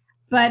 but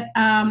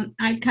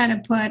I kind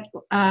of put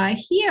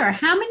here,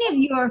 how many of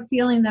you are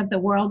feeling that the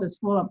world is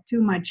full of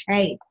too much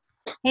hate?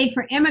 Hate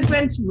for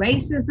immigrants,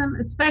 racism,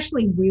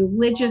 especially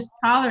religious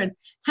tolerance.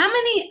 How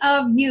many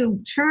of you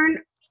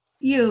turn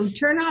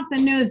off the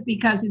news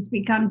because it's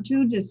become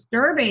too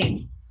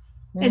disturbing?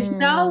 It's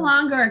no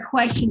longer a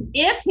question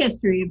if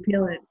history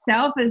repeals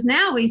itself, as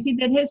now we see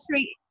that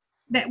history,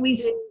 that we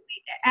see,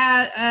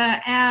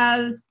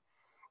 as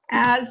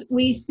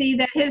we see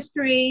that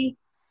history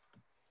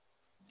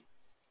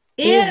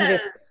is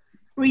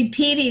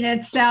repeating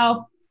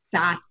itself, ...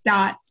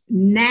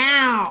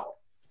 now.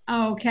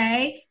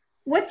 Okay,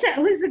 what's that?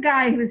 Who's the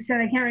guy who said,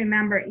 I can't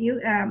remember,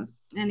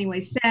 anyway,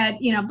 said,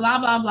 blah,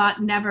 blah, blah,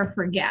 never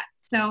forget.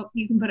 So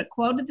you can put a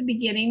quote at the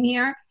beginning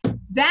here.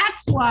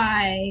 That's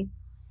why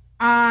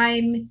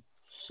I'm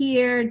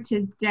here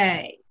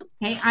today.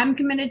 Okay, I'm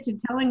committed to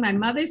telling my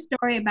mother's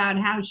story about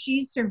how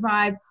she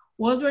survived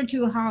World War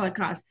II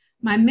Holocaust.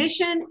 My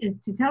mission is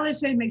to tell her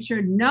story, make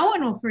sure no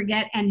one will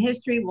forget, and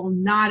history will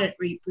not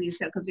repeat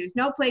itself, because there's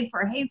no place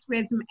for hate,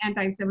 racism,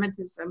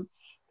 anti-Semitism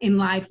in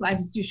life. Life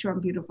is too short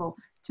and beautiful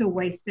to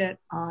waste it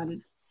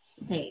on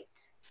hate.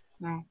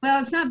 Wow.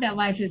 Well, it's not that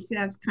life is,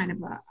 that's kind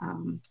of a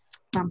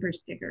bumper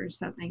sticker or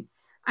something.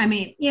 I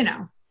mean,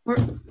 we're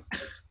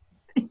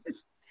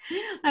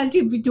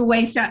to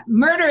waste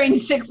murdering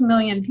 6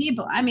 million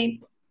people. I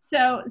mean,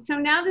 so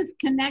now this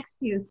connects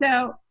you.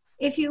 So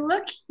if you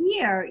look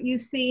here, you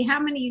see how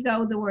many you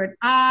go the word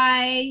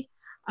I.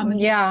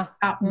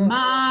 About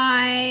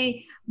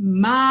my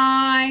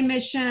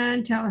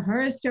mission, tell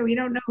her story. We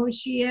don't know who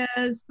she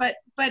is, but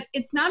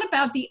it's not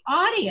about the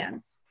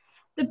audience.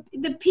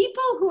 The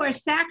people who are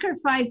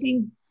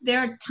sacrificing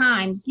their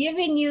time,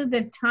 giving you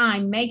the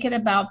time, make it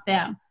about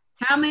them.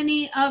 How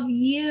many of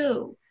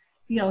you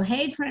feel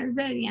hate for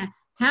Zania?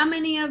 How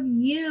many of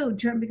you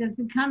turn because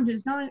become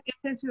just knowing if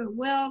this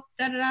will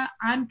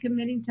I'm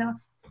committing to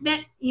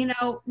that,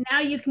 now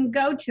you can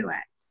go to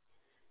it.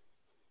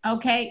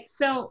 Okay,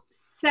 so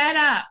set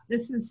up.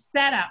 This is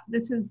set up.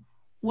 This is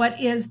what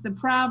is the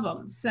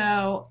problem.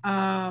 So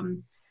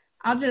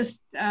I'll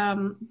just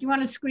do you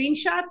want to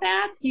screenshot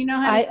that? Do you know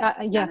how to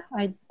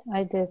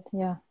I did,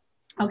 yeah.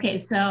 Okay,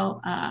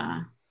 so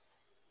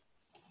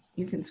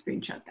you can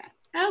screenshot that.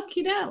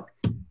 Okie doke.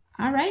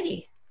 All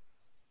righty.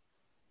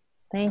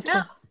 Thank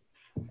you.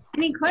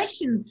 Any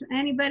questions?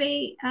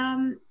 Anybody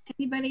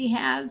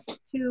has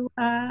to,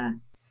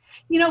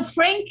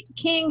 Frank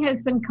King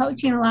has been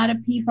coaching a lot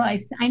of people. I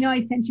know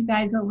I sent you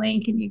guys a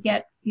link and you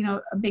get,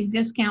 a big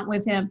discount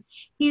with him.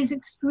 He's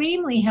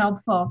extremely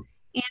helpful.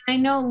 And I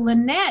know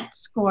Lynette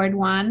scored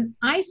one.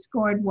 I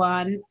scored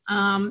one,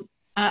 a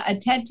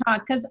TED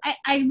Talk, because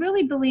I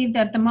really believe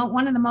that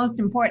one of the most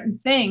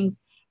important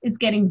things is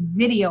getting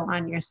video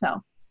on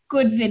yourself.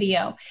 Good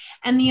video,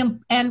 and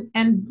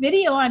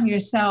video on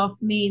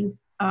yourself means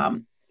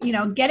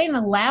getting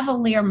a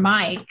lavalier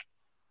mic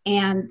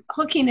and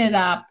hooking it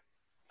up,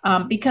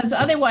 because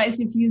otherwise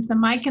if you use the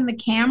mic and the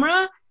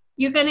camera,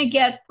 you're going to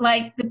get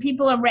like the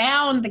people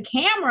around the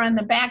camera in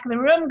the back of the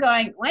room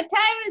going, what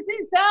time is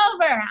this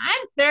over?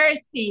 I'm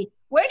thirsty.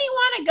 Where do you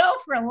want to go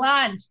for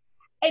lunch?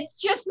 It's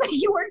just like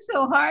you work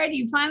so hard,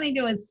 you finally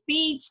do a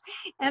speech,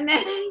 and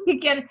then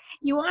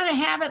you want to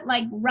have it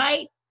like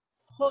right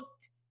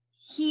hooked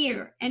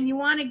here, and you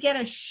want to get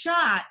a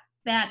shot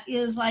that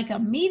is like a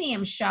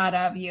medium shot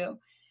of you,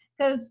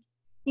 because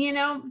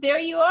there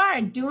you are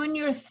doing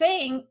your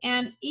thing,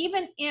 and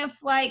even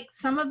if like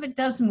some of it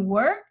doesn't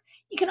work,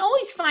 you can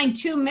always find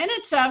 2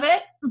 minutes of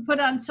it and put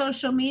on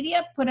social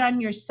media, put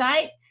on your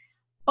site.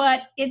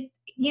 But it,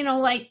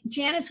 like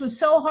Janice, was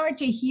so hard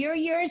to hear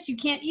yours, you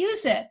can't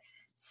use it.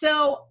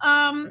 So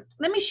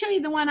let me show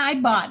you the one I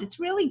bought. It's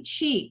really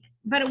cheap,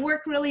 but it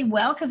worked really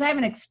well because I have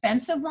an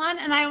expensive one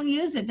and I don't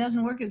use it. It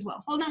doesn't work as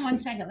well. Hold on one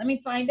second. Let me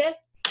find it.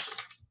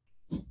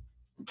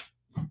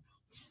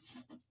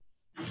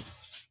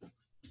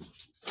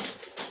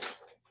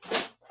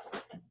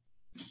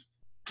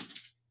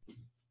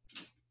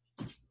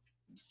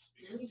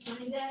 Let me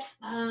find it.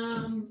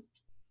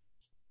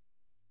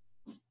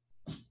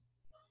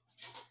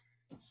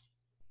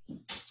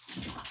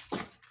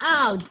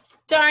 Oh,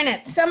 darn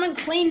it. Someone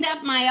cleaned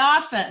up my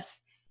office.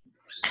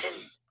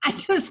 I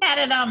just had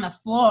it on the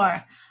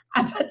floor.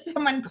 But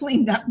someone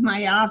cleaned up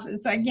my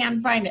office. So I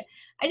can't find it.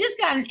 I just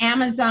got an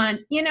Amazon.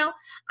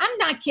 I'm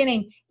not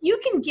kidding. You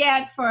can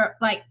get for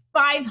like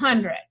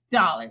 $500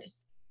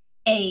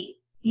 a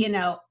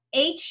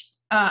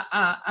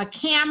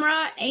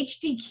camera,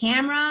 HD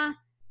camera,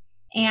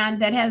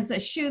 and that has a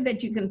shoe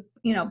that you can,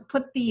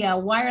 put the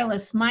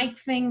wireless mic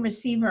thing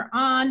receiver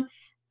on.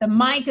 The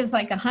mic is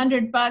like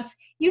 $100.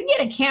 You can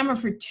get a camera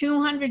for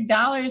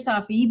 $200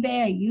 off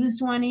eBay, a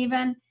used one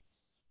even,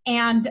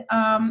 and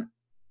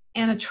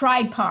a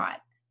tripod.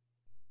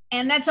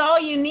 And that's all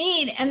you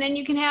need. And then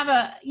you can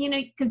have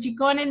because you're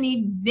going to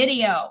need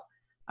video.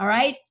 All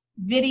right,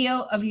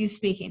 video of you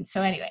speaking.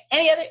 So anyway,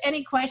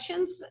 any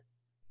questions?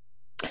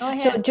 Go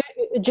ahead.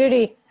 So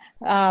Judy,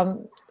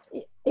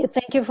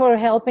 thank you for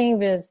helping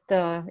with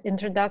the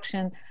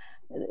introduction.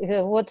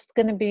 What's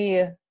going to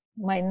be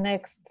my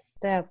next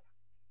step?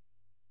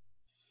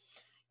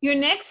 Your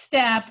next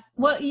step,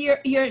 well,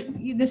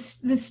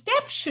 the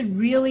step should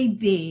really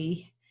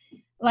be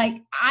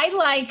like, I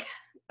like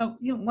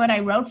what I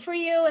wrote for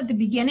you at the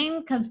beginning,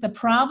 because the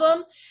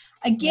problem,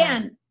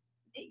 again,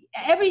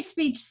 every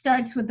speech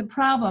starts with the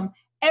problem.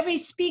 Every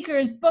speaker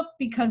is booked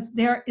because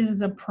there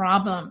is a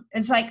problem.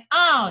 It's like,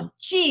 oh,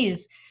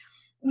 geez,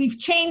 we've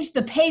changed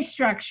the pay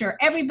structure.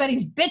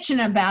 Everybody's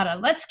bitching about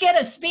it. Let's get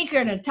a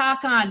speaker to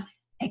talk on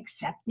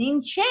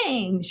accepting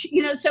change.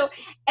 So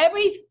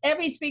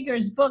every speaker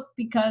is booked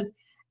because,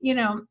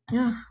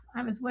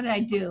 what did I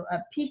do? A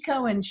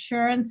Pico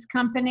insurance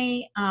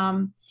company.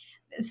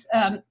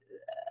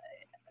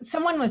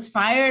 Someone was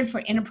fired for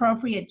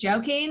inappropriate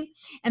joking,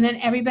 and then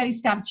everybody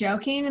stopped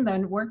joking, and the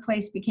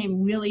workplace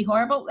became really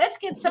horrible. Let's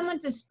get someone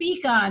to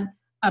speak on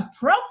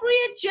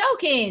appropriate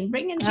joking,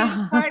 bring in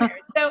Judy Carter.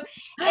 So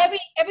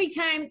every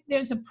time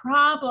there's a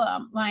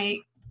problem, like,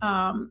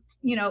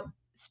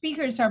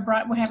 speakers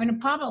we're having a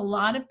problem. A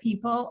lot of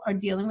people are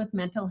dealing with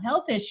mental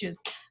health issues.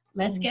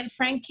 Let's get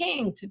Frank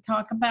King to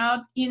talk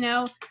about,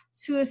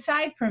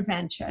 suicide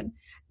prevention.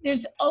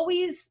 There's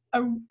always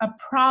a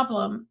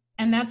problem.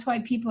 And that's why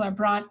people are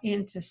brought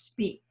in to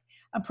speak.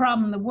 A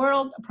problem in the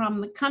world, a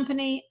problem in the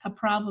company, a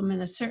problem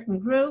in a certain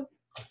group.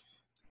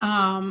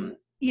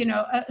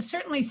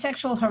 Certainly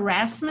sexual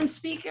harassment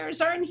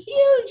speakers are in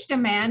huge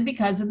demand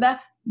because of the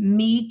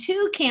Me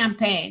Too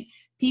campaign.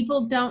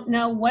 People don't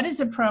know what is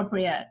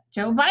appropriate.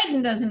 Joe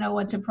Biden doesn't know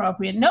what's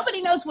appropriate.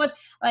 Nobody knows what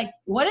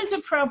is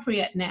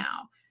appropriate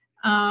now.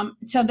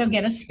 So they'll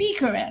get a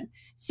speaker in.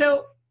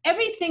 So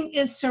everything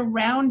is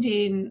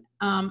surrounding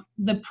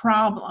the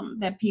problem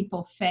that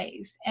people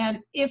face. And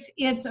if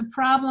it's a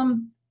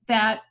problem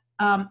that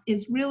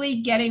is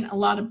really getting a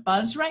lot of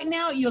buzz right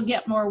now, you'll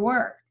get more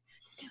work.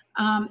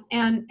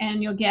 And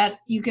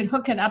you can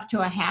hook it up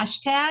to a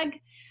hashtag,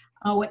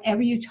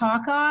 whatever you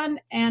talk on,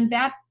 and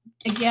that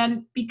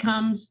again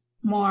becomes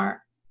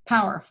more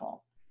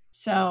powerful.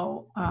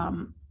 So,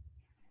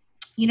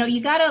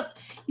 you gotta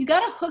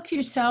hook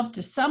yourself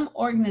to some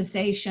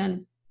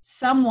organization,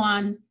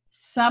 someone,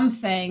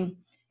 something.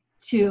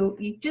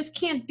 You just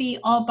can't be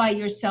all by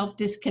yourself,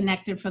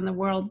 disconnected from the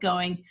world,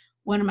 going,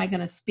 what am I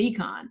going to speak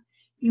on?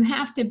 You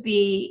have to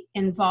be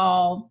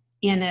involved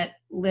in it,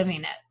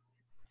 living it.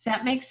 Does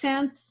that make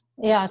sense?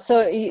 Yeah.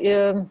 So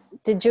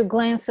did you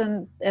glance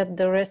at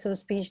the rest of the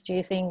speech? Do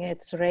you think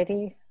it's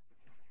ready?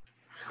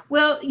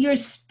 Well,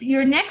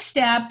 your next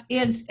step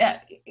is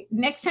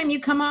next time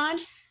you come on,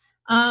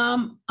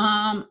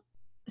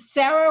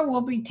 Sarah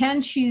will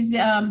pretend she's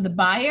the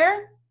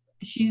buyer.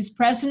 She's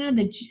president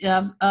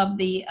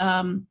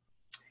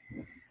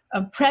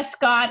of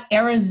Prescott,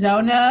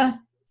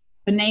 Arizona,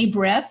 B'nai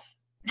B'rith.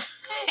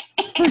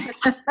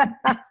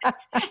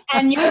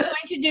 And you're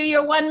going to do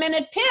your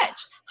 1-minute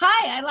pitch.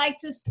 Hi, I'd like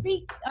to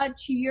speak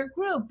to your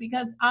group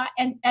because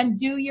and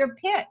do your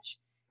pitch,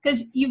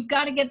 because you've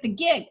got to get the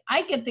gig.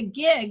 I get the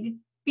gig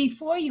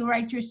before you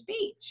write your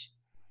speech.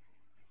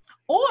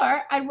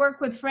 Or I'd work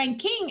with Frank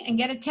King and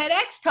get a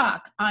TEDx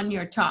talk on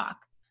your talk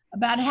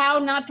about how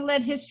not to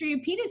let history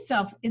repeat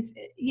itself. It's,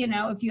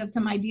 if you have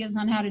some ideas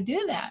on how to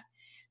do that.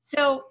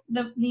 So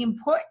the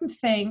important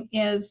thing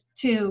is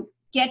to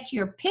get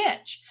your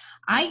pitch.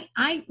 A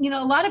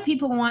lot of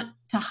people want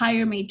to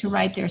hire me to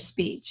write their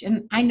speech,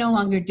 and I no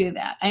longer do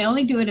that. I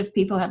only do it if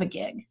people have a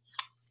gig.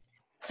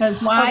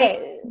 Because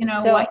why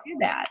do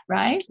that,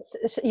 right?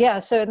 Yeah,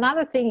 so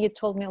another thing you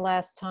told me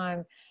last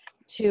time,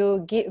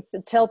 to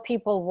tell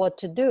people what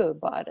to do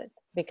about it,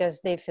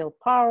 because they feel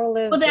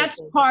powerless. Well, that's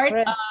part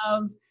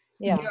of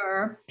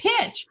your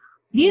pitch.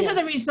 These are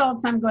the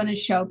results I'm going to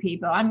show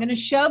people. I'm going to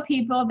show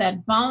people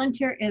that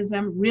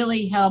volunteerism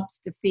really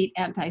helps defeat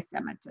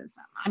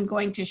anti-Semitism. I'm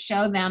going to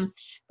show them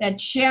that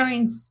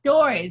sharing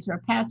stories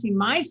or passing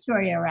my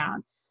story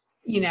around,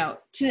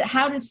 to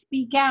how to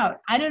speak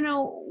out. I don't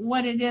know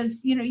what it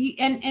is,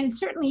 and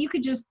certainly you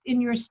could just,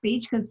 in your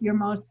speech, because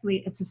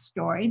it's a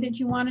story that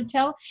you want to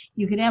tell,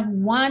 you could have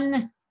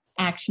one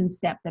action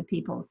step that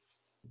people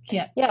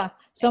get. Yeah,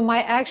 so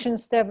my action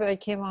step I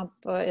came up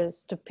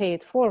is to pay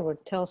it forward,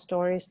 tell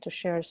stories, to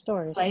share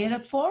stories. Play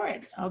it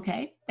forward.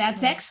 Okay,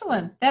 that's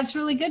excellent. That's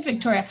really good,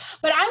 Victoria.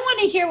 But I want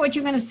to hear what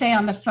you're going to say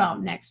on the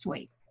phone next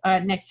week,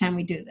 next time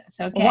we do this,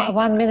 okay?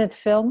 1 minute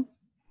film?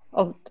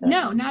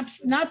 No, not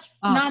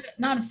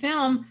a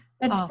film.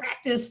 Let's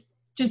practice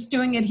just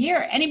doing it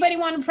here. Anybody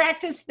want to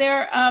practice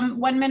their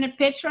 1 minute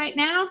pitch right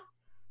now?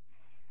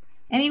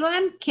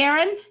 Anyone?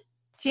 Karen?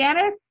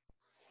 Janice?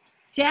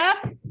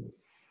 Jeff?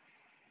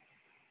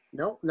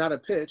 No, not a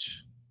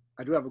pitch.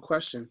 I do have a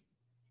question.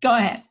 Go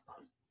ahead.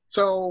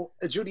 So,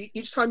 Judy,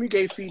 each time you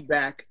gave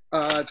feedback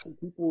to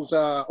people's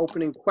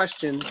opening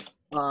questions,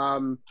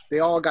 they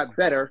all got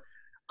better.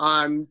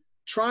 I'm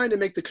trying to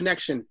make the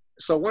connection.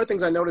 So one of the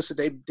things I noticed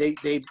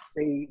that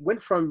they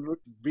went from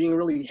being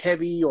really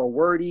heavy or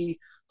wordy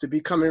to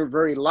becoming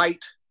very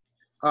light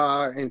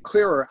and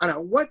clearer.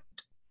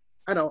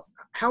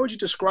 How would you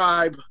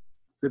describe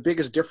the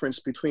biggest difference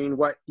between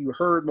what you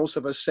heard most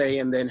of us say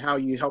and then how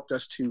you helped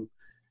us to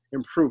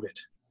improve it,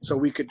 so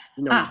we could,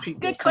 repeat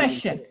good this?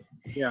 question.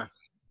 Yeah.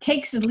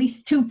 Takes at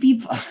least two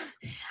people.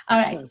 All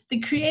right, the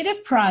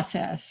creative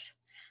process.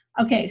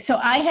 Okay, so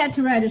I had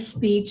to write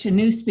a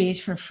new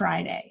speech for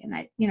Friday, and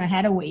I,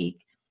 had a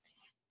week.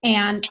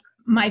 And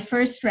my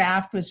first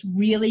draft was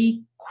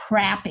really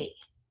crappy,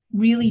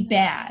 really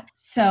bad.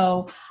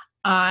 So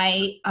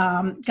I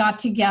got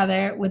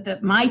together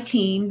with my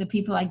team, the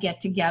people I get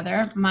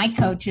together, my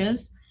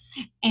coaches,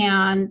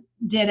 and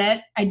did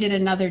it. I did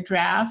another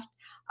draft,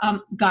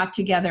 got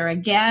together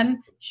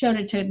again, showed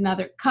it to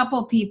another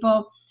couple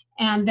people,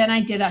 and then I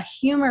did a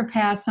humor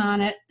pass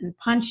on it and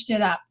punched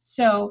it up.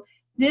 So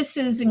this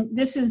is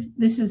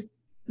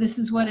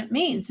what it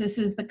means. This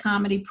is the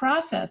comedy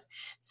process.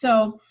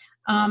 So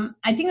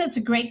I think that's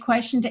a great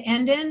question to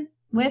end in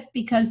with,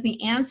 because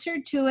the answer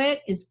to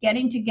it is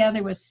getting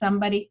together with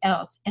somebody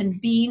else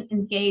and being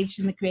engaged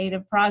in the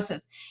creative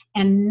process,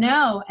 and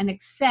know and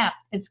accept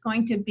it's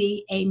going to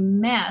be a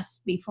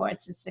mess before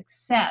it's a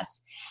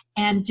success,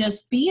 and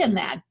just be in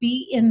that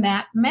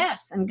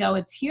mess and go,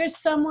 it's here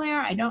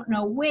somewhere, I don't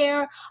know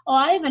where. Oh,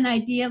 I have an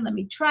idea, let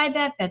me try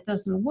that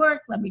doesn't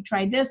work, let me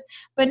try this,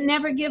 but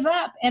never give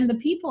up. And the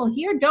people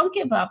here don't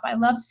give up. I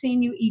love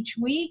seeing you each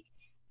week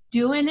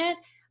doing it,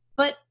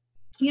 but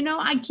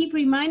I keep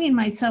reminding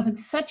myself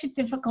it's such a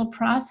difficult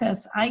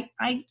process. I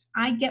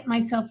get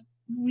myself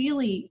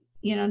really,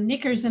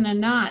 knickers in a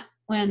knot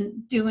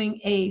when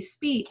doing a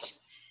speech.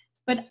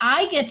 But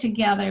I get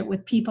together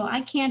with people.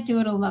 I can't do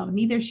it alone.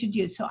 Neither should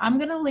you. So I'm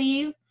going to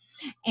leave.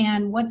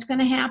 And what's going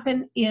to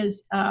happen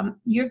is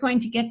you're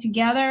going to get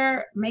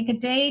together, make a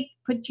date,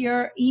 put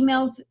your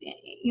emails,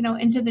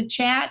 into the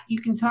chat.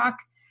 You can talk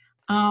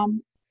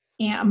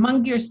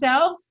among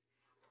yourselves.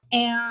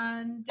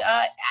 And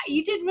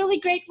you did really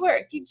great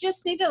work. You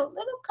just need a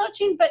little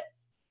coaching, but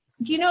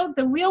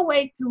the real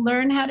way to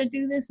learn how to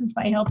do this is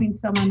by helping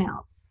someone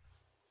else.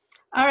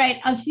 All right,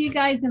 I'll see you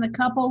guys in a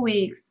couple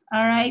weeks.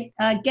 All right,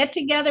 get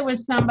together with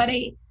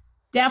somebody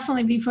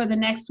definitely before the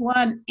next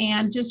one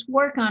and just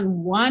work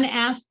on one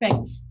aspect.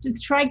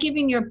 Just try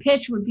giving your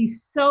pitch. Would be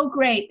so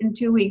great in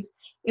 2 weeks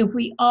if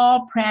we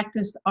all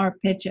practice our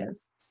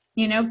pitches.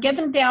 Get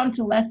them down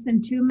to less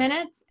than 2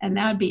 minutes, and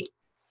that would be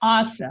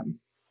awesome.